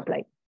time to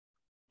apply.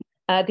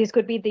 This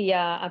could be the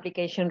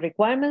application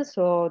requirements.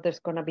 So there's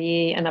going to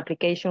be an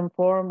application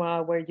form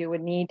where you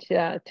would need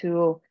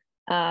to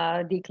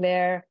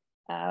declare.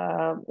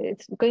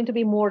 It's going to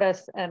be more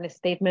as a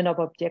statement of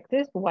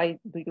objectives. Why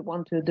do you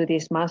want to do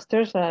this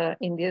master's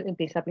in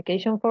this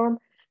application form?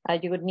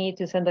 You would need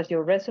to send us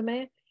your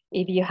resume.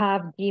 If you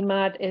have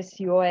GMAT,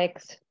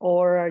 SUX,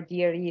 or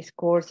GRE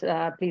scores,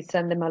 please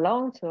send them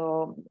along.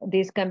 So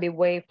this can be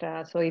waived.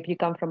 So if you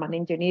come from an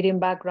engineering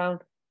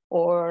background,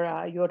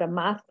 or you're a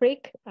math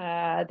freak,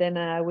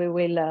 then we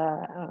will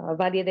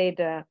validate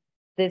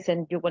this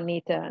and you will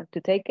need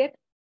to take it.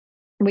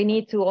 We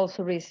need to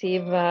also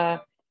receive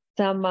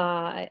some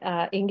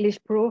English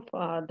proof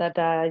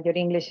that your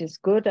English is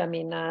good. I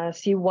mean,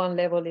 C1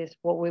 level is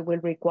what we will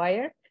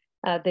require.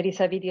 There is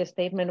a video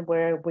statement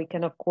where we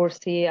can, of course,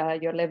 see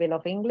your level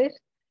of English.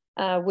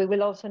 We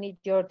will also need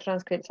your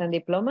transcripts and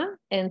diploma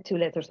and 2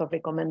 letters of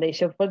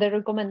recommendation. For the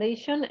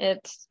recommendation,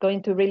 it's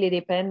going to really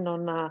depend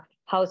on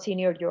how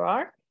senior you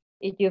are.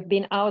 If you've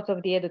been out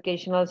of the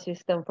educational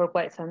system for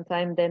quite some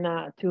time, then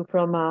 2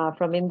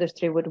 from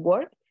industry would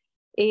work.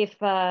 If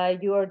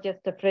you are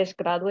just a fresh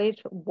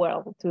graduate,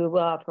 well, 2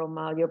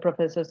 from your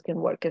professors can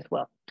work as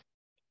well.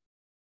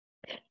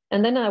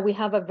 And then we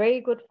have a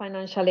very good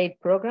financial aid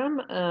program.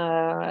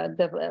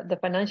 The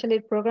financial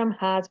aid program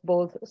has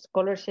both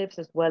scholarships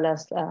as well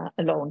as a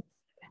loan.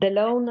 The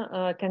loan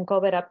can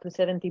cover up to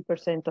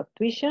 70% of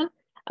tuition,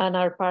 and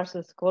our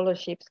partial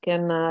scholarships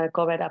can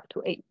cover up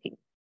to 80%.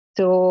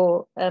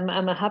 So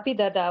I'm happy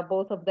that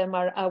both of them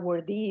are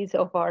awardees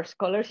of our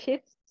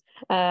scholarships.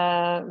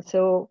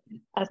 So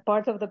as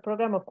part of the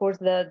program, of course,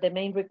 the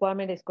main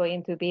requirement is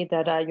going to be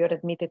that you're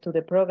admitted to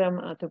the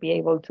program to be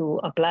able to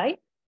apply.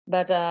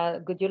 But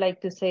would you like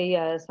to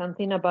say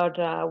something about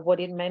what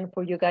it meant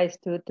for you guys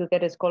to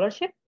get a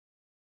scholarship?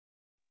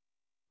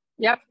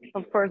 Yep,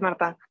 of course,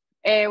 Marta.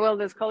 Well,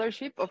 the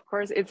scholarship, of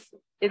course,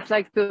 it's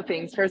like 2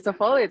 things. First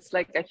of all, it's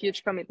like a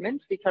huge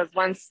commitment, because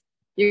once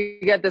you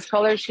get the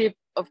scholarship,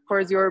 of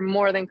course, you're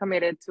more than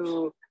committed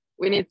to,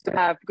 we need to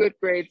have good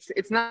grades.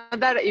 It's not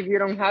that if you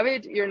don't have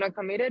it, you're not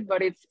committed,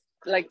 but it's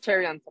like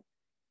cherry on top.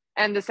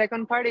 And the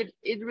second part,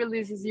 it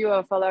releases you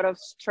of a lot of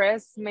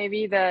stress,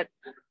 maybe that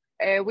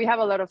we have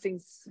a lot of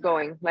things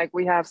going. Like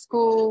we have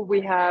school,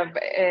 we have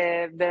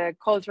the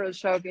cultural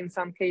shock in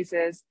some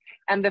cases,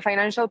 and the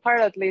financial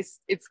part, at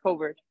least it's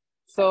covered.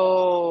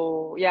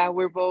 So yeah,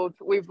 we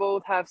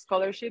both have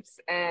scholarships,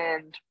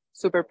 and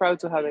super proud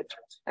to have it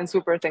and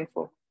super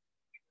thankful.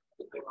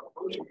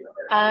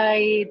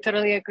 I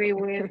totally agree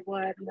with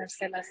what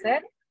Marcela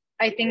said.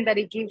 I think that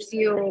it gives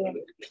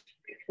you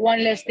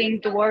one less thing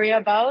to worry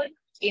about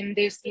in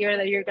this year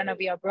that you're going to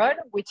be abroad,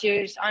 which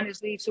is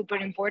honestly super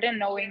important,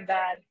 knowing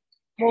that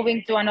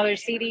moving to another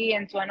city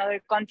and to another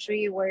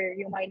country where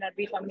you might not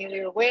be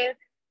familiar with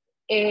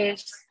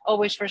is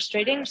always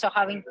frustrating. So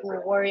having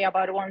to worry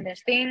about one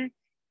less thing,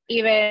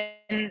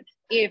 even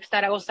if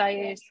Zaragoza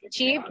is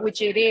cheap,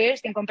 which it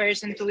is in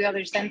comparison to the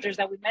other centers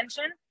that we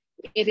mentioned,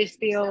 it is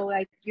still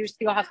like you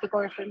still have to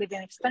cover for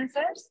living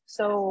expenses.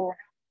 So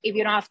if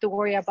you don't have to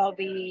worry about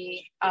the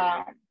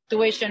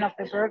tuition of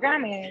the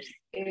program,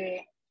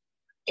 it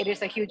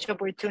is a huge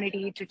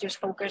opportunity to just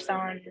focus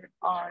on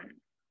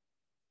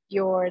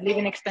your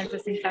living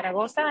expenses in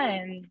Zaragoza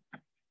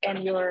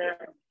and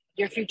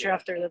your future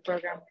after the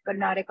program, but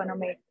not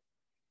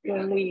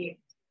economically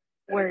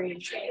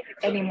worried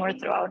anymore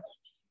throughout.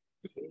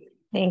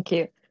 Thank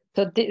you.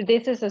 So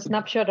this is a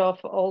snapshot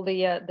of all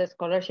the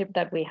scholarship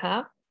that we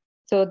have.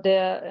 So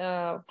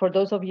for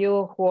those of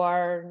you who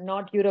are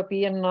not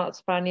European, not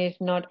Spanish,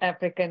 not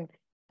African,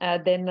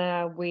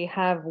 then we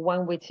have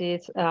one which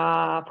is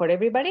for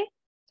everybody.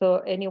 So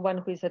anyone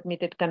who is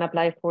admitted can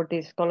apply for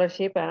this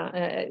scholarship.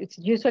 It's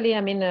usually,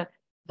 I mean, on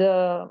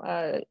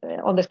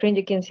the screen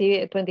you can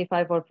see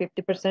 25 or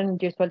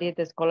 50%. Usually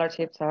the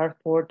scholarships are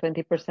for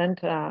 20%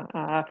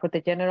 for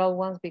the general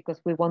ones,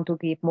 because we want to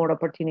give more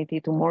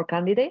opportunity to more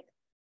candidates.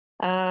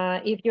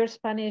 If you're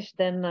Spanish,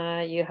 then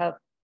you have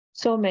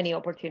so many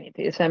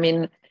opportunities. I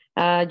mean,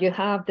 you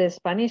have the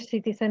Spanish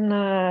citizen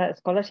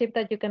scholarship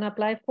that you can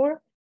apply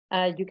for.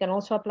 You can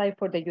also apply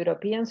for the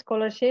European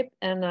scholarship,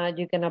 and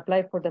you can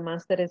apply for the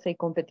Master Essay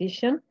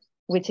competition,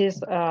 which is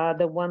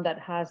the one that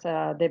has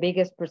the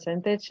biggest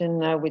percentage,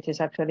 and which is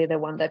actually the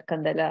one that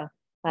Candela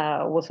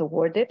was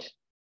awarded.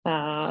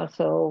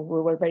 So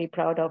we were very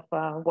proud of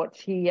what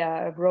she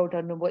wrote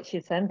and what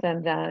she sent,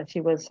 and she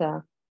was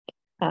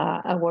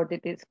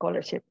awarded this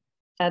scholarship.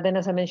 Then,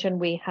 as I mentioned,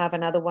 we have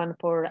another one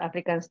for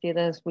African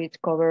students, which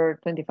cover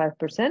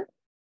 25%.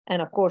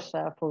 And of course,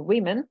 for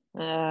women.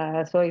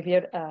 So if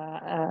you're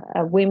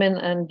a woman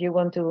and you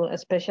want to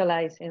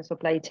specialize in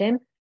supply chain,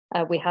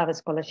 we have a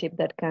scholarship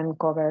that can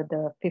cover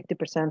the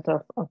 50%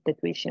 of the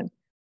tuition.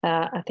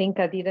 I think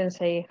I didn't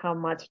say how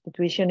much the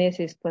tuition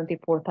is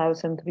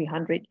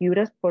 24,300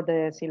 euros for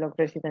the ZLOG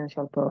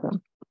residential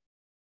program.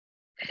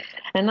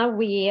 And now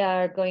we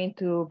are going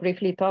to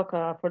briefly talk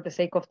for the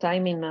sake of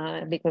timing,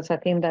 because I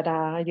think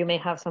that you may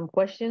have some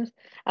questions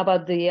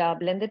about the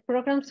blended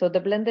program. So the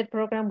blended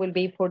program will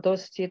be for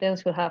those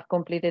students who have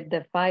completed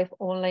the 5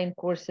 online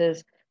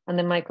courses and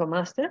the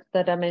MicroMaster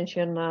that I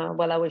mentioned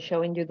while I was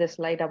showing you the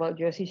slide about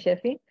Josie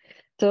Sheffy.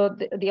 So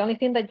the only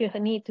thing that you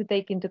need to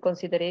take into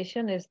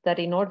consideration is that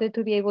in order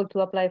to be able to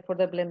apply for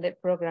the blended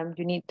program,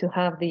 you need to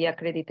have the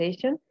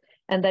accreditation,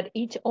 and that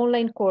each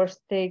online course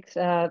takes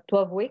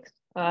 12 weeks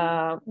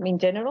in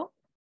general,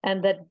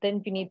 and that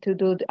then you need to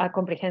do a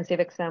comprehensive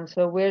exam.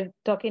 So we're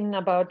talking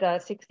about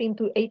 16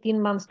 to 18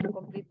 months to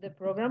complete the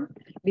program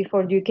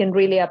before you can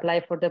really apply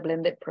for the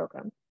blended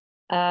program.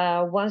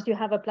 Once you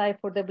have applied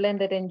for the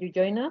blended and you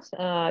join us,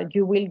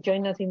 you will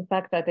join us, in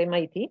fact, at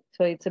MIT.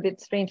 So it's a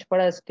bit strange for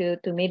us to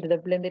meet the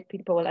blended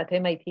people at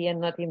MIT and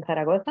not in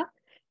Zaragoza,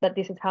 but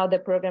this is how the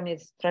program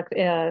is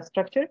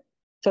structured.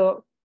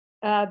 So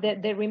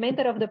the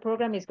remainder of the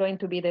program is going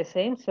to be the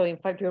same. So in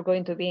fact, you're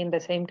going to be in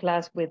the same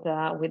class with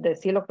the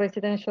ZLOG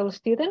residential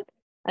student.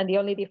 And the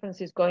only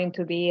difference is going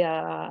to be,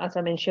 as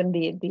I mentioned,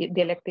 the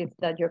electives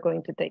that you're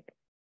going to take.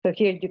 So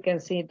here you can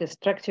see the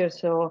structure.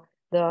 So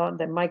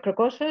the micro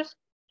courses,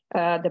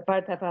 the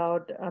part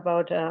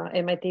about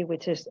MIT,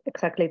 which is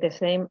exactly the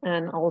same,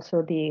 and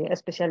also the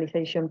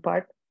specialization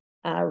part,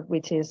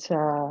 which is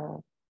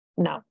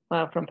now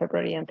from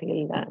February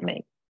until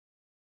May.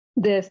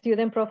 The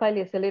student profile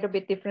is a little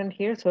bit different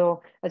here.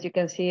 So as you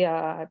can see,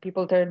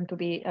 people turn to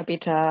be a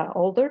bit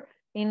older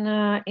in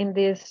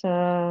this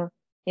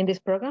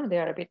program. They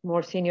are a bit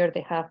more senior.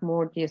 They have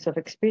more years of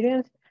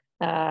experience.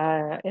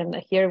 And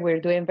here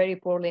we're doing very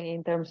poorly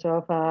in terms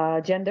of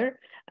gender.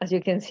 As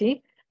you can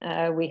see,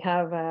 we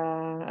have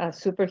a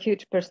super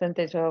huge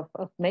percentage of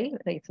male.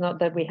 It's not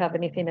that we have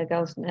anything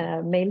against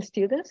male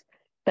students,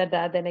 but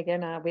then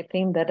again, we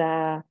think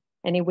that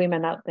any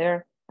women out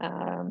there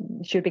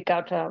should be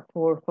cut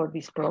for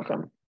this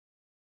program.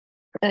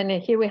 And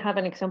here we have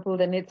an example,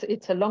 and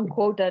it's a long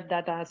quote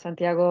that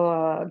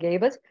Santiago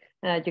gave us.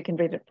 You can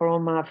read it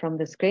from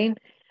the screen.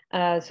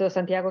 So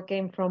Santiago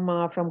came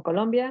from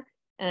Colombia,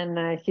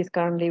 and he's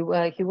currently,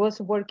 he was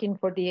working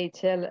for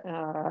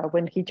DHL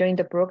when he joined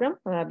the program,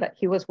 but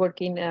he was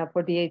working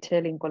for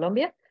DHL in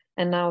Colombia,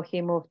 and now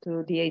he moved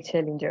to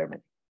DHL in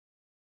Germany.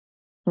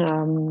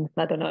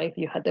 I don't know if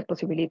you had the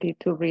possibility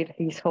to read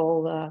his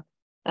whole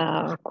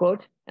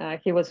quote.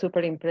 He was super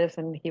impressed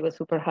and he was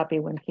super happy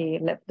when he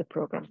left the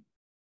program.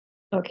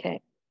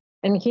 Okay,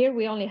 and here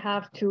we only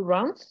have 2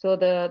 rounds. So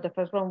the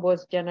first round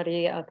was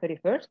January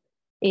 31st.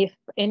 If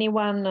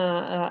anyone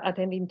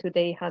attending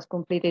today has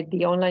completed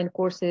the online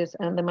courses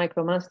and the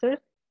MicroMaster,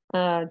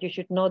 you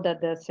should know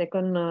that the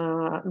second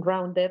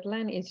round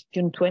deadline is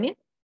June 20th,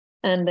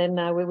 and then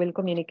we will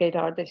communicate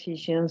our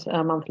decisions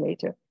a month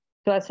later.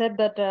 So I said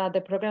that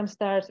the program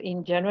starts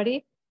in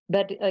January,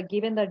 but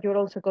given that you're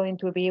also going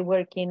to be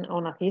working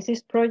on a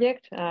thesis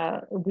project,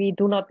 we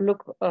do not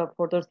look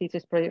for those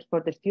thesis projects for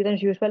the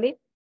students usually.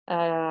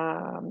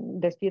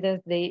 The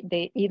students,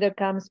 they either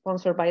come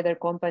sponsored by their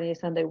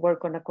companies and they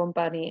work on a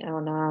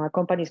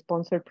company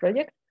sponsored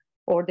project,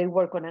 or they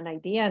work on an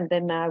idea, and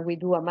then we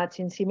do a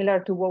matching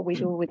similar to what we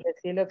do with the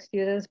ZLOG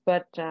students,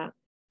 but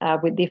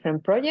with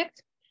different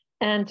projects.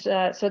 And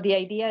so the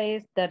idea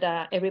is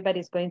that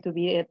everybody's going to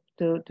be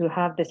to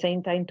have the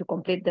same time to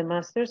complete the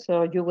master.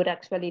 So you would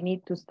actually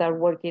need to start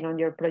working on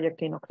your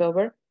project in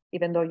October,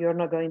 even though you're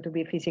not going to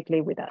be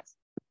physically with us.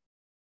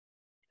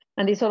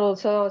 And these are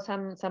also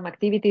some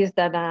activities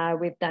that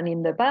we've done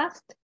in the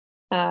past.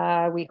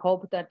 We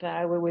hope that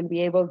we will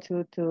be able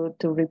to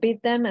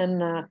repeat them.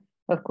 And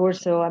of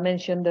course, so I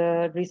mentioned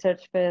the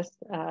Research Fest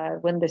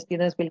when the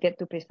students will get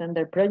to present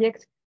their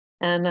projects.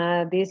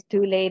 And these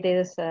 2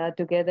 ladies,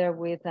 together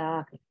with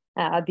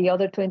the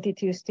other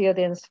 22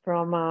 students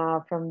from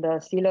the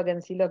ZLOG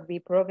and ZLOG B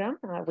program,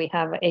 we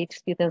have 8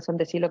 students on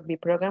the ZLOG B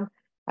program,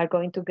 are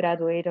going to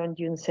graduate on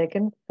June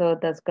 2nd. So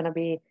that's going to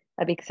be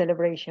a big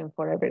celebration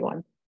for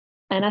everyone.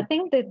 And I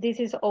think that this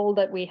is all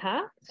that we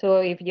have. So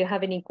if you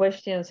have any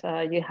questions,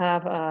 you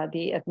have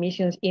the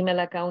admissions email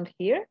account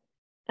here.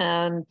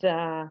 And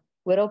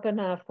we're open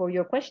for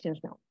your questions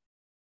now.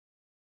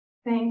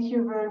 Thank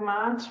you very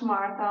much,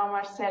 Marta,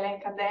 Marcela,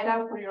 and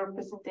Cadera, for your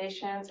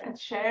presentations and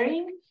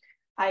sharing.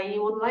 I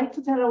would like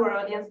to tell our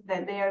audience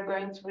that they are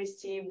going to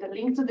receive the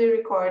link to the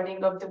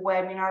recording of the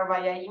webinar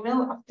via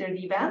email after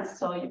the event,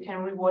 so you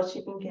can rewatch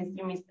it in case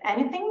you missed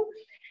anything.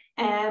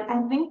 And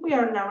I think we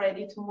are now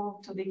ready to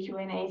move to the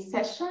Q&A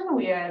session.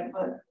 We have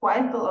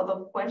quite a lot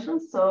of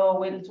questions, so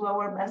we'll do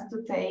our best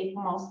to take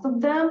most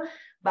of them.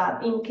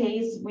 But in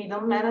case we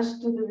don't manage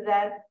to do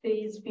that,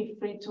 please feel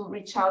free to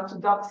reach out to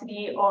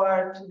Docsity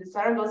or to the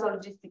Zaragoza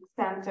Logistics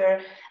Center,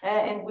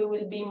 and we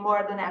will be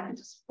more than happy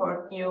to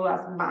support you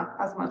as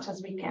much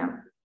as we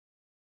can.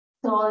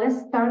 So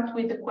let's start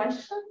with the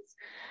questions.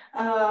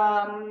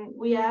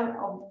 We have,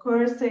 of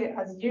course,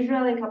 as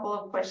usual, a couple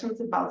of questions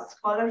about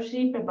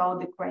scholarship, about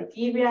the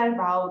criteria,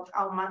 about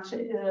how much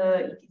it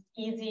is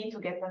easy to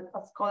get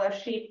a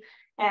scholarship,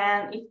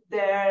 and if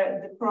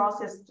the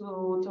process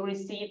to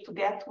receive, to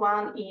get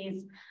one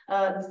is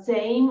the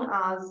same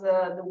as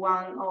the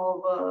one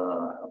of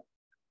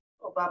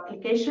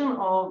application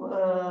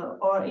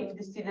or if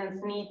the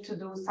students need to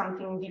do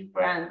something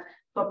different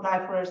to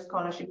apply for a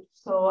scholarship.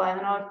 So I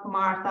don't know if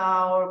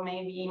Marta or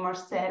maybe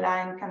Marcela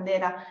and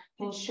Candela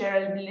can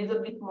share a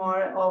little bit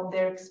more of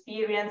their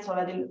experience or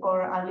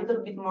a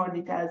little bit more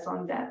details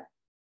on that.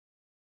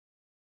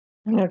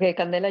 Okay,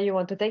 Candela, you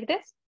want to take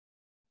this?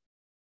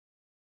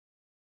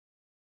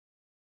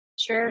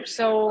 Sure.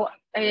 So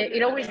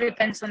it always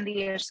depends on the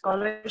year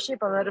scholarship.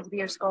 A lot of the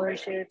year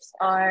scholarships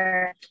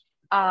are,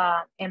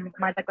 and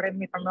Marta, correct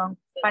me if I'm wrong,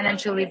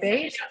 financially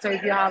based. So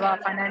if you have a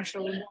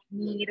financial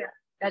need,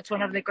 that's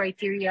one of the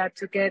criteria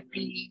to get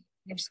the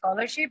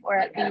scholarship, or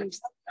at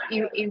least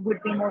it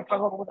would be more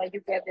probable that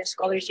you get the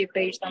scholarship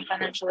based on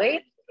financial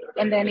aid.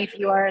 And then if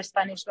you are a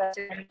Spanish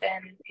resident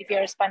and if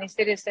you're a Spanish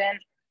citizen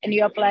and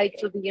you apply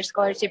to the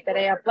scholarship that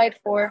I applied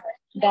for,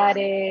 that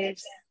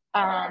is,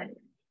 how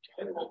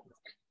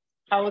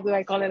do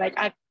I call it, like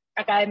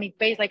academic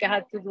based, like I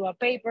had to do a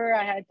paper,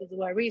 I had to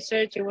do a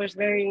research. It was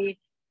very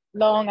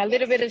long, a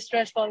little bit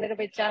stressful, a little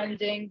bit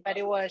challenging, but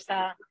it was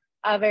a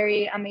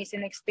very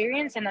amazing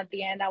experience. And at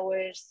the end, I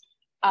was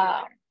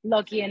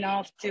lucky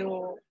enough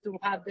to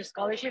have the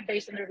scholarship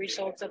based on the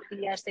results of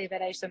the essay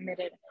that I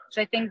submitted.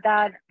 So I think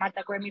that,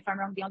 Marta, correct me if I'm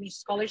wrong, the only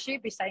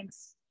scholarship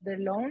besides the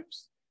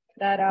loans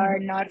that are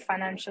not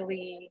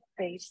financially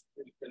based.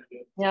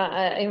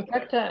 Yeah, in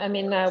fact, I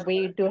mean,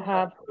 we do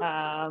have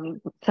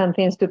some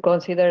things to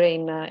consider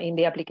in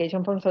the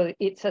application form. So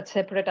it's a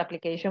separate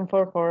application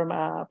form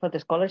for the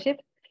scholarship.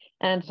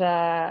 And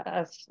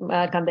as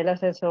Candela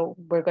says, so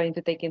we're going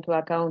to take into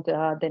account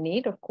the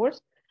need, of course.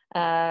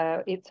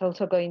 It's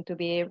also going to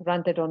be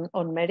granted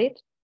on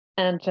merit.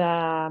 And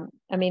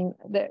I mean,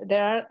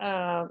 there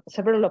are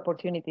several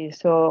opportunities.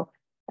 So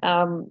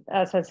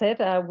as I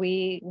said,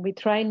 we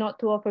try not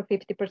to offer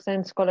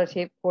 50%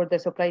 scholarship for the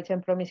supply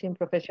chain promising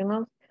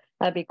professionals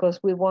because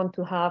we want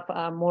to have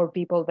more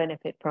people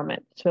benefit from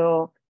it.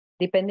 So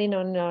depending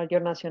on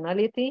your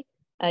nationality,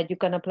 you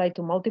can apply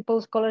to multiple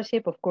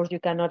scholarship. Of course, you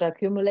cannot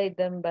accumulate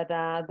them, but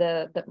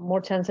the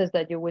more chances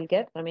that you will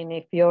get. I mean,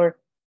 if you're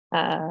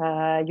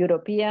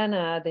European,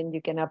 then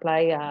you can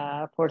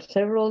apply for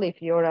several.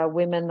 If you're a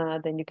woman,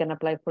 then you can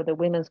apply for the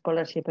women's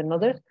scholarship and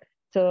others.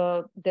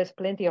 So there's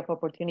plenty of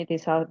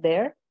opportunities out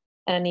there.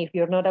 And if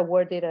you're not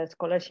awarded a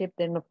scholarship,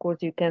 then of course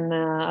you can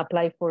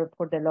apply for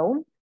the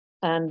loan.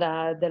 And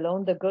the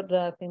loan, the good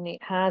thing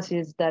it has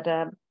is that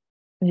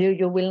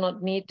you will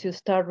not need to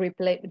start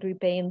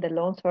repaying the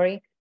loan,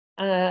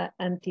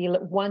 until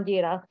 1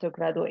 year after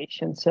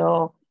graduation.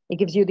 So it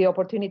gives you the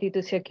opportunity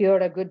to secure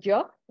a good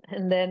job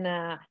and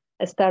then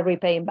start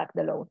repaying back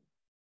the loan.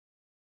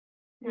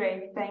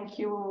 Great, thank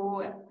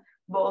you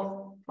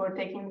both for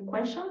taking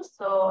questions.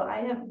 So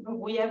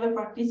we have a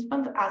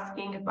participant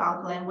asking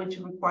about language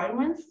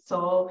requirements.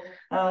 So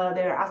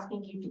they're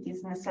asking if it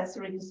is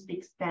necessary to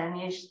speak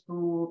Spanish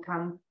to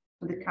come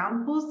to the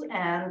campus,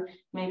 and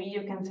maybe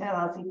you can tell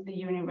us if the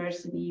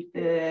university,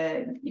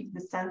 if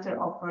the center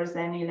offers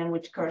any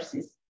language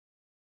courses.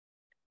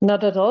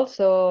 Not at all.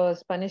 So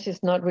Spanish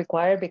is not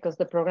required because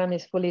the program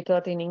is fully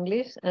taught in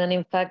English. And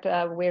in fact,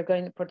 we're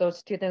going for those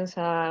students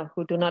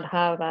who do not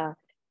have a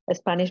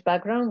Spanish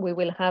background, we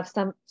will have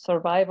some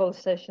survival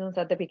sessions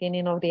at the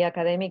beginning of the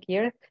academic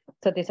year.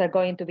 So these are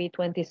going to be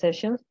 20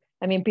 sessions.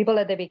 I mean, people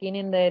at the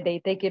beginning,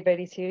 they take it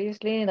very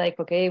seriously, like,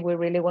 okay, we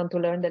really want to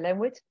learn the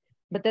language.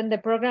 But then the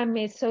program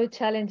is so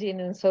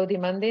challenging and so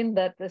demanding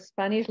that the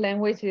Spanish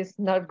language is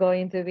not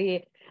going to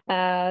be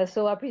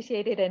so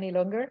appreciated any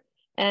longer.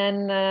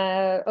 And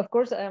of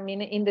course, I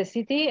mean, in the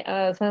city,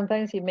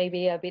 sometimes it may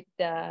be a bit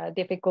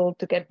difficult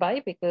to get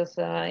by because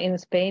in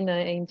Spain,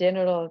 in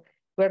general,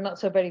 we're not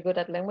so very good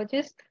at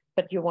languages,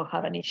 but you won't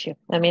have an issue.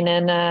 I mean,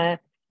 and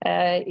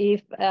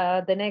if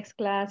the next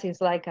class is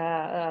like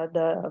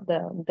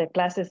the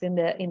classes in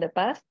the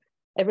past,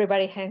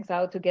 everybody hangs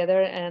out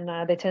together, and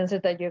the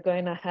chances that you're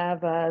going to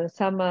have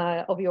some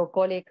of your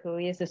colleague who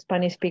is a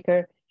Spanish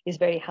speaker is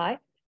very high.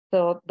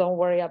 So don't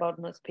worry about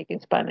not speaking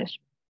Spanish.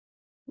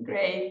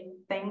 Great,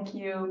 thank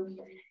you.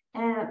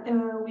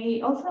 And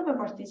we also have a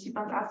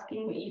participant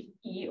asking if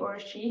he or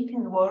she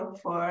can work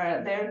for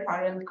their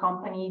current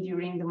company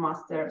during the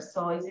master.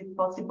 So is it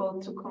possible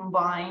to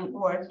combine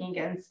working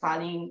and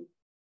studying?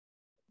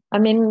 I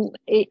mean,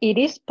 it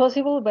is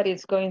possible, but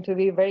it's going to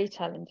be very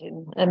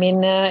challenging. I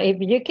mean, if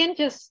you can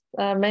just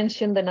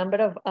mention the number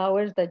of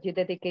hours that you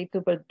dedicate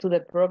to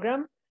the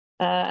program,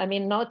 I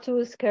mean, not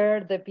to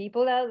scare the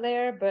people out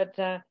there, but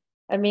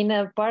I mean,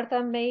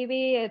 part-time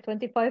maybe,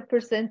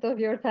 25% of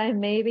your time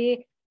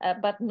maybe,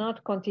 but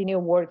not continue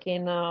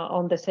working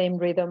on the same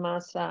rhythm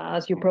as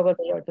you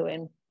probably are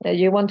doing.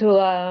 You want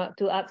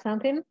to add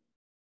something?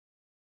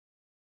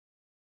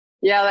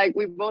 Yeah, like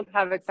we both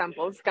have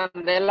examples.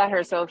 Candela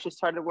herself, she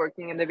started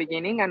working in the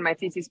beginning, and my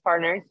thesis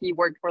partner, he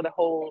worked for the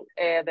whole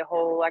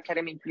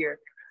academic year.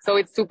 So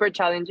it's super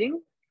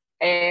challenging.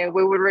 We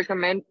would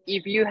recommend,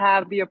 if you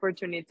have the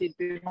opportunity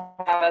to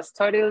have a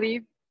study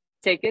leave,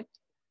 take it.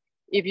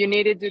 If you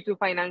need it due to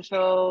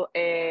financial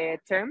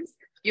terms,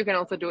 you can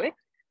also do it.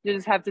 You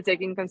just have to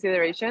take in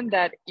consideration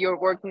that your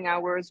working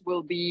hours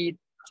will be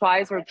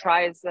twice or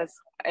thrice as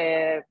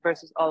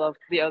versus all of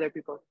the other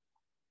people.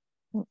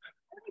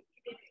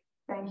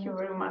 Thank you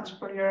very much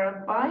for your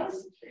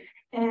advice.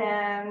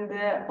 And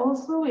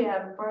also we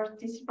have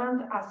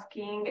participants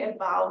asking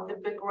about the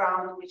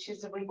background which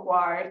is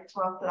required to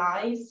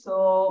apply.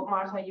 So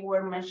Marta, you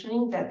were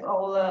mentioning that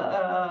all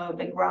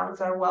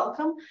backgrounds are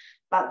welcome,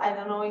 but I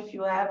don't know if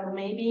you have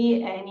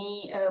maybe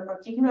any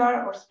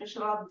particular or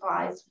special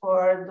advice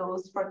for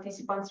those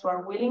participants who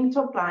are willing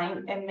to apply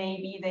and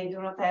maybe they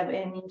do not have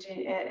any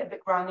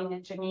background in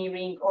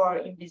engineering or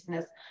in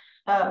business.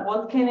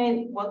 What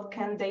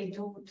can they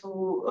do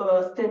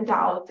to stand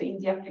out in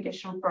the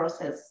application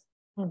process?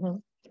 Mm-hmm.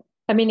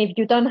 I mean, if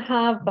you don't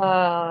have,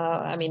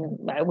 I mean,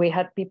 we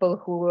had people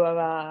who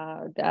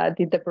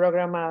did the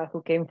program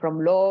who came from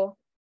law,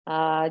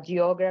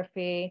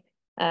 geography.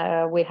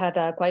 We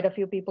had quite a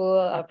few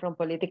people from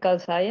political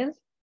science.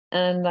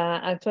 And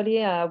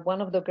actually, one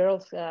of the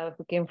girls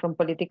who came from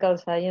political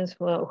science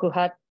who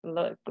had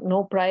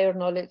no prior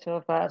knowledge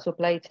of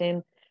supply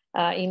chain,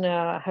 in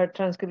her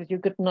transcript, you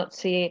could not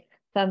see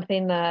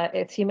something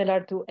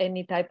similar to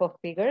any type of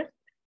figure.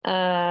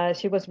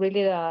 She was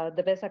really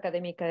the best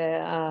academic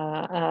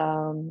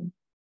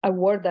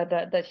award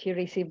that she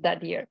received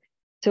that year.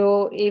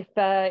 So if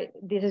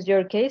this is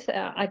your case,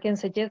 I can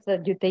suggest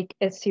that you take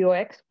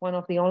SCOX, one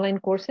of the online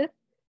courses,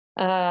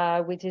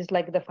 which is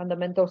like the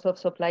fundamentals of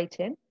supply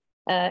chain.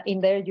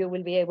 In there, you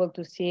will be able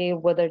to see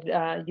whether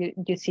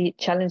you see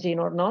challenging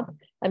or not.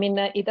 I mean,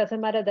 it doesn't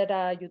matter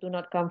that you do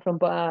not come from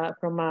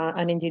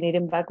an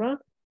engineering background.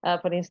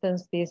 For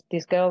instance,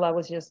 this girl I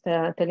was just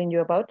telling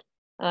you about,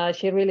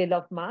 she really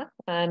loved math,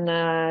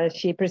 and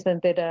she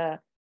presented an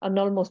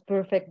almost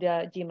perfect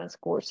GMAT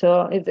score.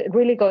 So it's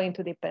really going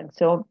to depend.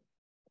 So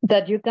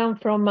that you come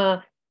from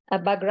a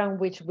background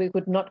which we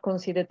would not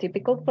consider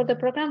typical for the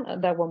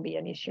program, that won't be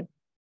an issue.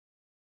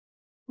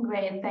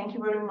 Great, thank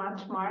you very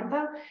much,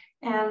 Marta.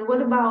 And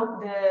what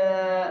about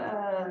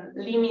the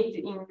limit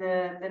in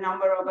the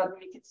number of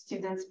admitted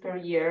students per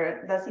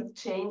year? Does it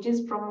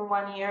changes from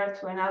one year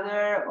to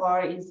another,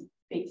 or is it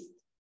fixed?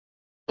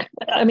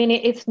 I mean,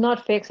 it's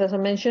not fixed, as I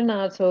mentioned.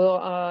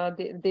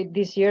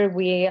 This year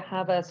we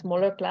have a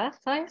smaller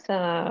class size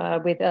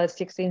with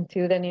 16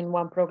 students in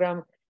one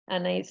program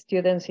and 8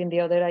 students in the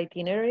other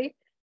itinerary.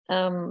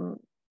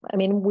 I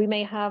mean, we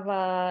may have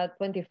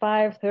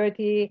 25,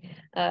 30,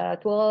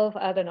 12.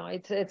 I don't know.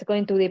 It's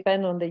going to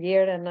depend on the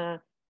year and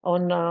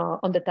on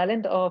the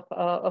talent of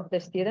the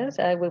students.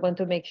 We want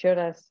to make sure,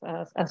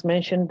 as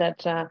mentioned,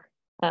 that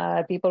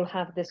people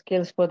have the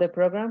skills for the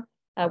program.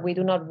 We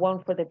do not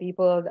want for the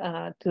people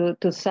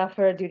to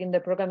suffer during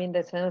the program in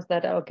the sense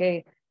that,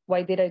 okay,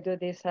 why did I do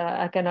this?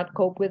 I cannot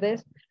cope with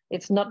this.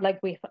 It's not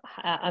like we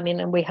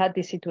had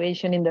this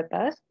situation in the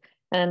past.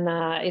 And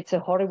it's a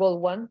horrible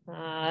one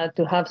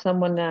to have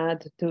someone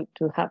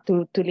to have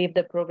to leave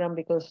the program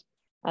because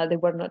they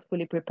were not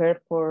fully prepared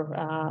for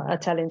a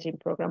challenging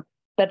program.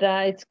 But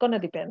it's going to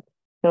depend.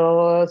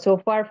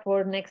 So far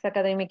for next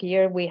academic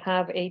year, we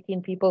have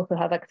 18 people who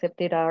have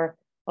accepted our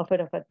offer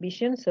of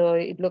admission. So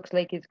it looks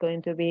like it's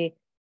going to be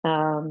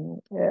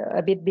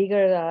a bit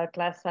bigger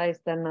class size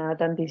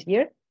than this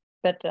year.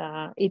 But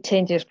it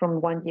changes from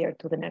one year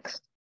to the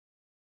next.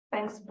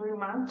 Thanks very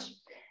much.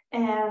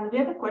 And we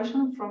have a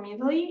question from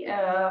Italy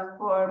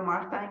for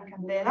Marta and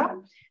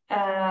Candela,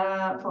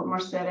 for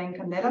Marcela and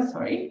Candela,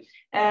 sorry.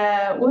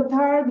 What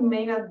are the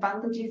main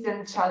advantages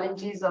and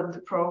challenges of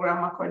the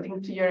program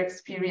according to your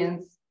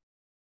experience?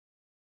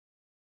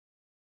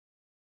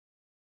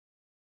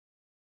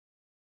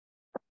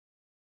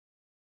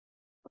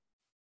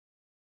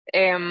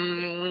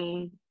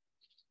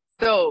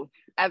 So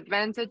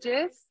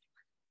advantages,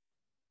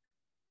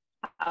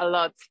 a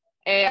lot.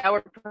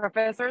 Our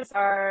professors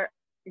are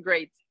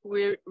great.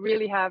 We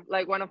really have,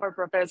 like, one of our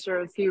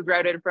professors, he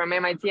graduated from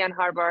MIT and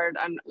Harvard,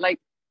 and like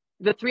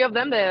the three of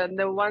them,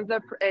 the ones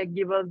that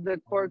give us the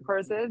core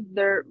courses,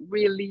 they're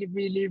really,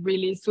 really,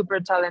 really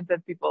super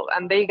talented people,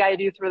 and they guide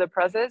you through the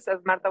process. As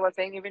Marta was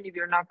saying, even if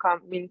you're not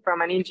coming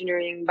from an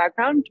engineering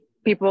background,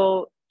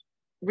 people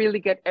really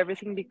get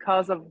everything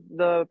because of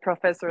the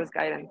professor's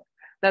guidance.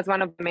 That's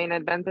one of the main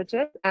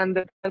advantages. And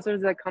the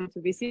professors that come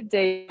to visit,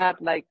 they have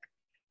like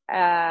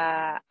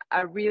a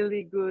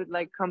really good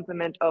like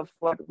complement of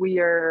what we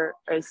are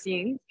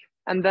seeing.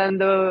 And then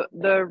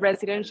the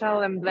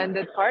residential and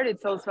blended part,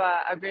 it's also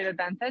a great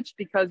advantage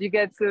because you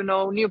get to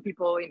know new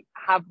people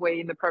halfway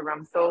in the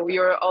program. So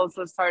you're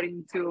also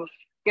starting to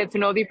get to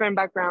know different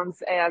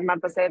backgrounds. As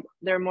Marta said,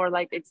 they're more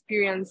like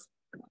experienced.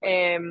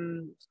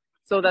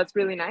 So that's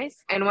really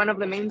nice. And one of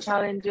the main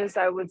challenges,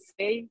 I would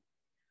say,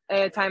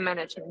 time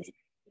management.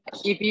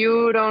 if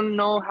you don't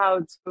know how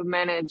to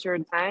manage your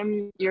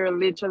time, you're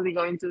literally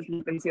going to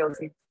sleep in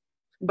ZLC.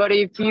 But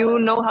if you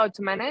know how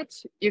to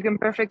manage, you can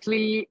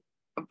perfectly,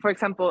 for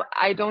example,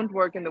 I don't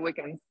work in the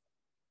weekends.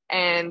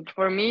 And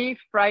for me,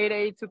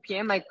 Friday, 2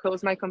 p.m., I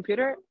close my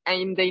computer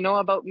and they know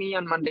about me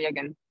on Monday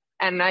again.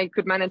 And I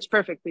could manage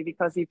perfectly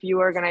because if you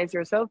organize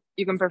yourself,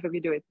 you can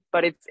perfectly do it.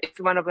 But it's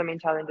one of the main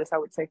challenges, I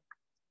would say.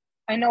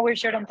 I know we're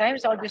short on time,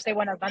 so I'll just say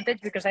one advantage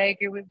because I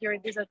agree with your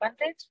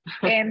disadvantage.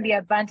 And the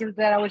advantage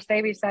that I would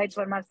say, besides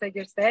what Marta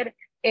just said,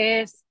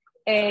 is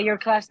your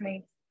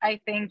classmates. I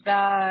think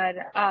that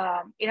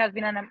it has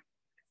been an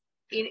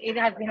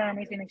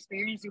amazing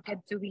experience. You get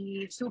to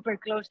be super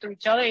close to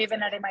each other.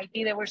 Even at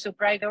MIT, they were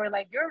surprised. They were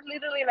like, "You're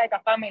literally like a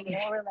family."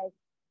 And we were like,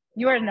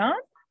 "You are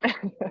not?"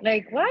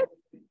 Like, what?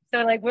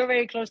 So like we're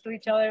very close to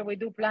each other. We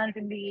do plans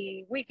in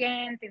the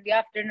weekends, in the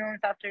afternoons,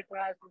 after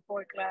class,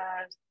 before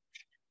class,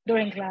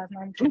 during class.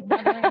 No, I'm kidding,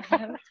 not during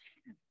class.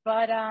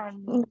 But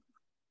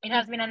it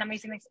has been an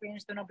amazing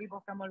experience to know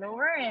people from all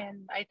over,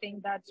 and I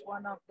think that's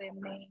one of the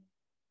main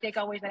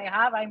takeaways that I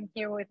have. I'm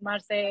here with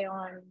Marce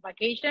on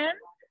vacation,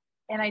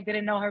 and I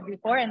didn't know her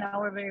before, and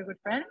now we're very good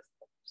friends.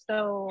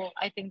 So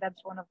I think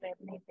that's one of the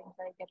main things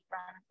that I get from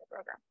the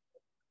program.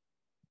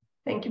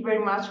 Thank you very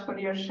much for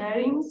your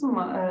sharings,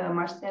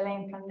 Marcela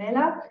and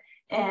Candela.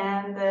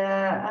 And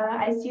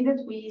I see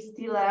that we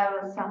still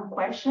have some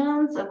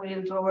questions.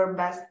 We'll do our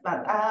best,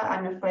 but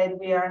I'm afraid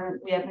we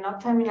have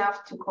not time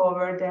enough to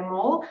cover them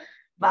all.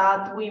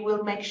 But we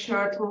will make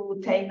sure to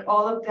take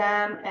all of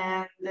them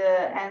and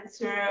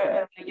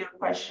answer your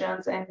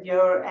questions and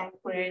your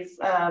inquiries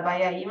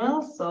via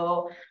email.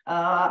 So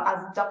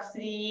as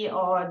Docsity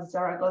or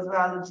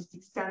Zaragoza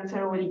Logistics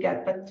Center will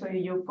get back to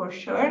you for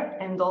sure.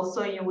 And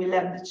also you will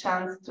have the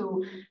chance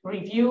to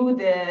review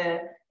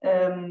the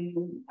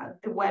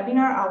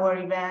webinar, our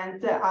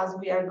event, as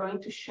we are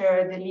going to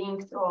share the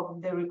link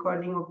of the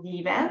recording of the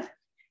event.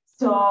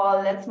 So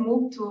let's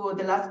move to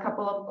the last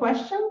couple of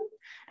questions.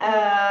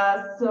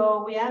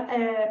 So we have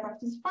a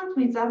participant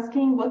who is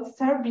asking, what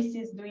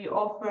services do you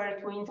offer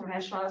to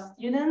international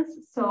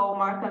students? So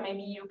Marta,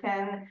 maybe you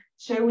can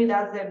share with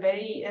us a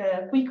very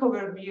quick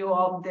overview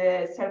of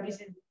the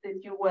services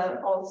that you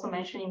were also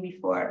mentioning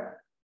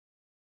before.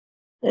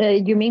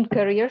 You mean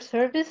career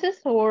services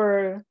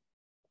or?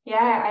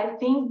 Yeah, I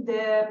think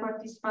the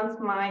participants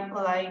might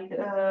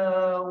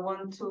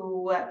want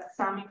to have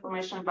some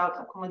information about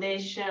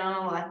accommodation,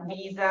 like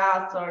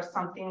visas or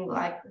something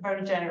like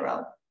very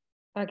general.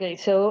 Okay,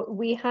 so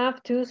we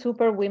have two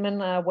super women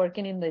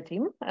working in the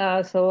team.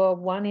 So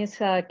one is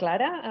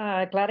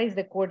Clara. Clara is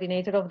the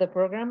coordinator of the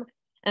program,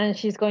 and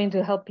she's going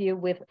to help you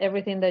with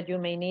everything that you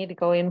may need,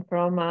 going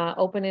from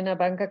opening a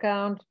bank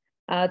account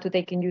to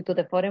taking you to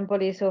the foreign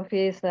police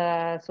office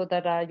so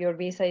that your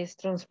visa is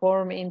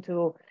transformed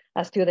into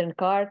a student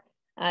card.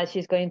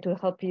 She's going to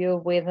help you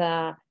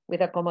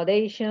with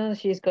accommodation.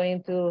 She's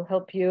going to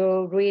help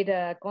you read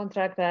a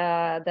contract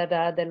that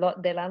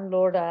the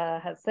landlord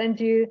has sent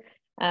you.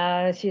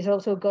 She's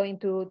also going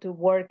to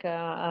work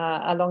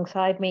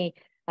alongside me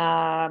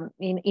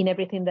in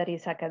everything that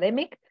is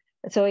academic.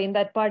 So in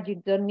that part, you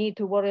don't need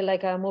to worry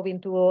like moving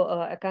to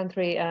a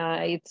country.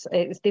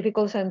 It's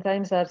difficult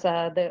sometimes, as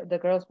the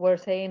girls were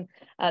saying,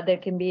 there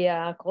can be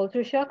a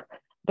culture shock.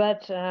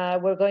 But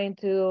we're going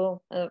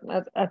to,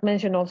 as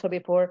mentioned also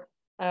before,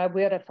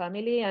 we are a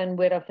family, and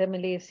we're a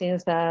family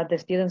since the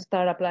students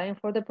start applying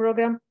for the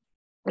program.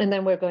 And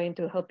then we're going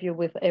to help you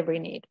with every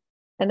need.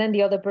 And then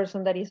the other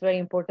person that is very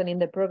important in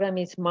the program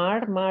is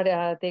Mar.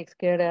 Mar takes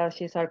care,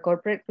 she's our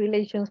corporate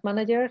relations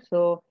manager.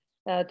 So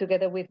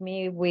together with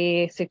me,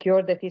 we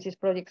secure the thesis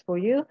projects for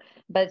you,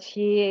 but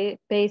she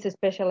pays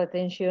special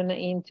attention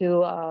into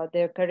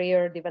the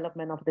career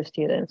development of the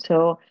students.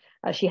 So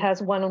she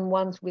has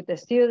one-on-ones with the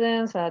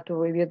students to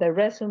review their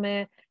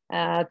resume,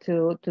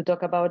 to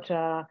talk about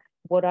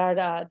what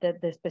are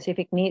the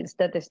specific needs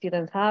that the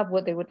students have,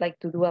 what they would like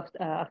to do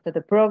after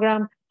the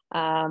program,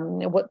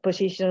 what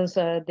positions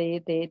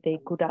they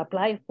could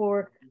apply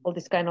for, all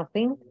this kind of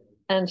thing.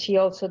 And she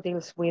also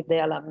deals with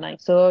the alumni.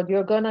 So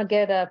you're gonna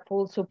get a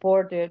full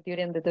support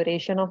during the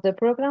duration of the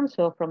program.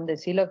 So from the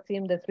CLOG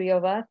team, the three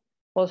of us,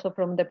 also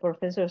from the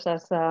professors,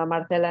 as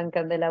Marcela and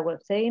Candela were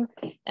saying,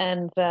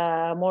 and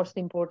most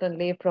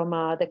importantly, from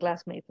the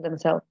classmates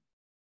themselves.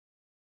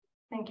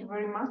 Thank you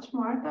very much,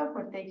 Marta,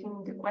 for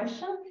taking the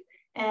question.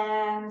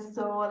 And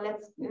so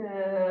let's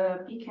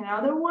pick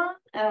another one.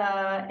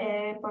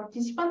 A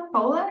participant,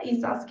 Paula,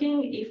 is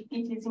asking if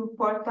it is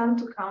important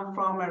to come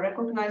from a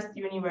recognized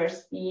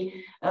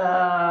university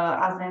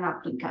as an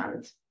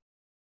applicant.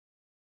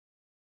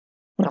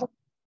 No.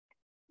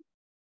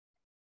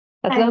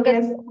 I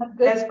guess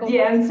that's the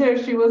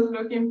answer she was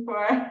looking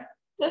for.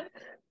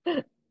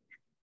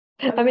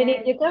 Okay. I mean,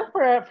 if you come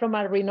from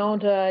a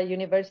renowned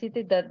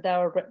university, that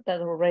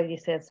already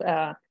says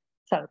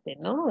something,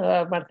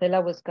 no?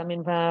 Marcela was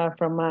coming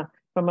from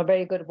a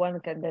very good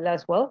one, Candela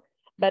as well.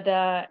 But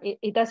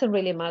it doesn't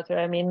really matter.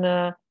 I mean,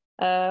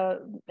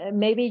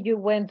 maybe you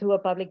went to a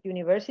public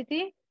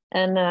university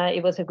and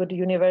it was a good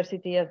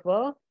university as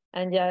well.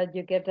 and yeah,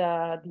 you get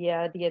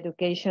the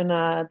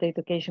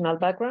educational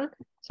background.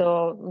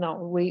 So no,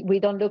 we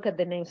don't look at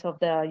the names of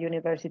the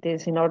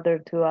universities in order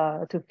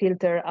to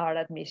filter our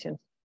admissions.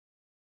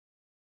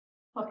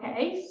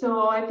 Okay,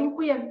 so I think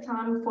we have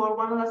time for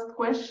one last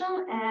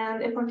question,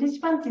 and a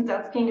participant is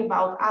asking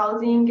about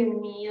housing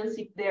and meals,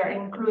 if they are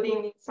included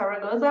in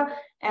Zaragoza,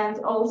 and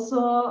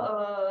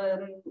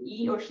also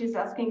he or she's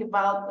asking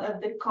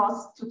about the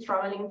cost to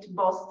traveling to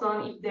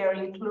Boston, if they're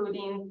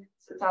including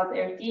such as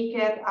air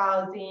ticket,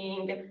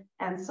 housing,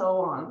 and so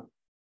on.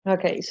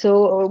 Okay,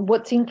 so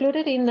what's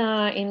included in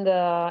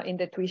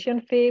the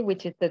tuition fee,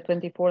 which is the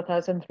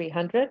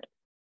 24,300.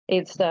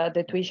 It's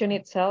the tuition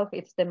itself,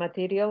 it's the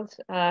materials,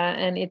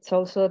 and it's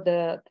also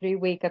the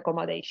 3-week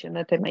accommodation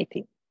at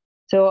MIT.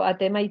 So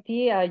at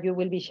MIT, you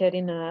will be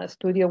sharing a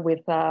studio with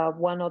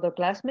one other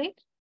classmate,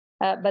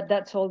 but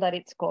that's all that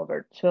it's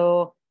covered.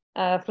 So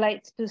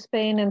flights to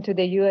Spain and to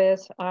the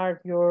US are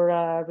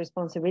your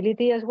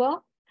responsibility as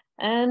well.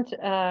 And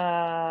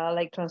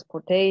like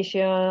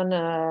transportation,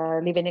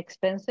 living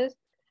expenses,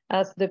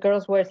 as the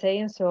girls were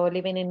saying, so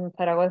living in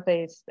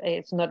Zaragoza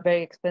is not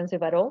very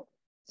expensive at all.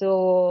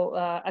 So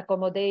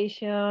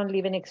accommodation,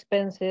 living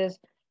expenses,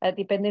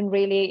 depending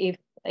really if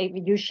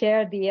you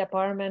share the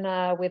apartment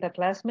with a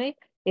classmate,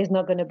 is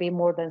not going to be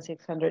more than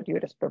 600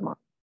 euros per month.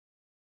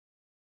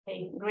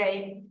 Okay,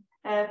 great.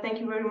 Thank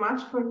you very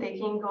much for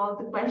taking all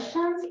the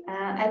questions.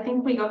 I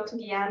think we got to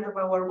the end of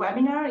our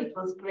webinar. It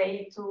was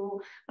great to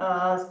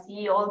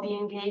see all the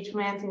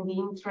engagement and the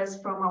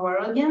interest from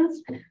our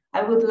audience.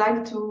 I would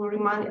like to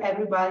remind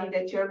everybody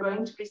that you're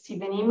going to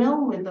receive an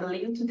email with the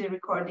link to the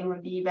recording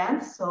of the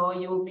event, so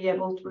you will be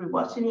able to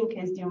rewatch it in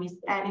case you missed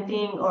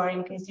anything or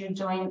in case you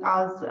joined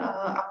us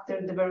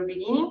after the very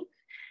beginning.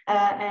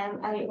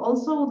 And I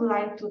also would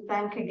like to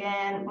thank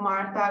again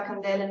Marta,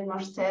 Candela, and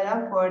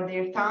Marcela for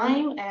their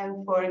time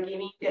and for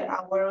giving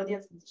our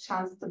audience the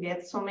chance to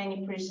get so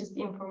many precious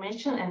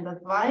information and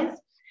advice.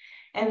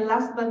 And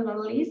last but not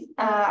least,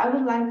 I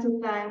would like to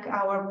thank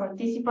our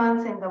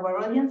participants and our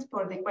audience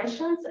for the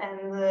questions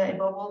and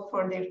above all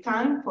for their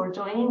time for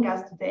joining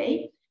us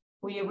today.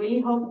 We really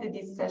hope that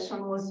this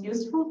session was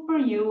useful for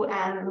you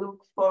and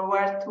look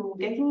forward to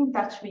getting in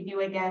touch with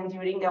you again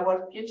during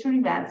our future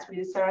events with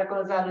the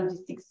Zaragoza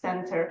Logistics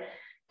Center.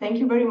 Thank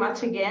you very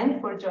much again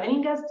for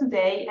joining us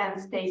today and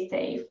stay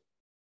safe.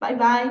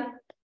 Bye-bye.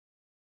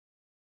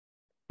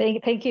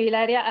 Thank you,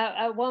 Ilaria.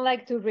 I won't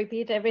like to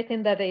repeat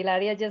everything that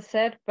Ilaria just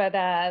said, but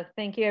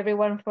thank you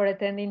everyone for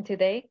attending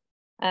today.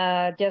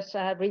 Just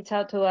reach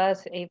out to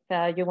us if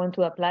you want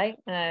to apply.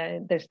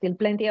 There's still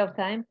plenty of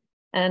time.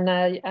 And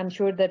I'm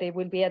sure that it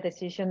will be a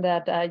decision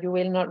that you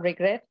will not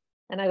regret.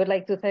 And I would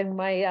like to thank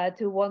my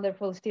 2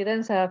 wonderful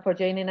students for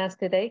joining us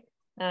today.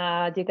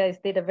 You guys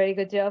did a very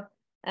good job.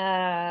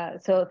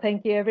 So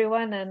thank you,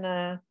 everyone.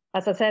 And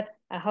as I said,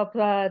 I hope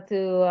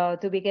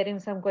to be getting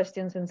some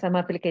questions and some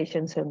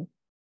applications soon.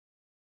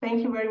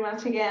 Thank you very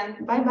much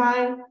again.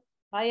 Bye-bye.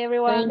 Bye,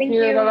 everyone. Thank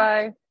you.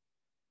 Bye-bye.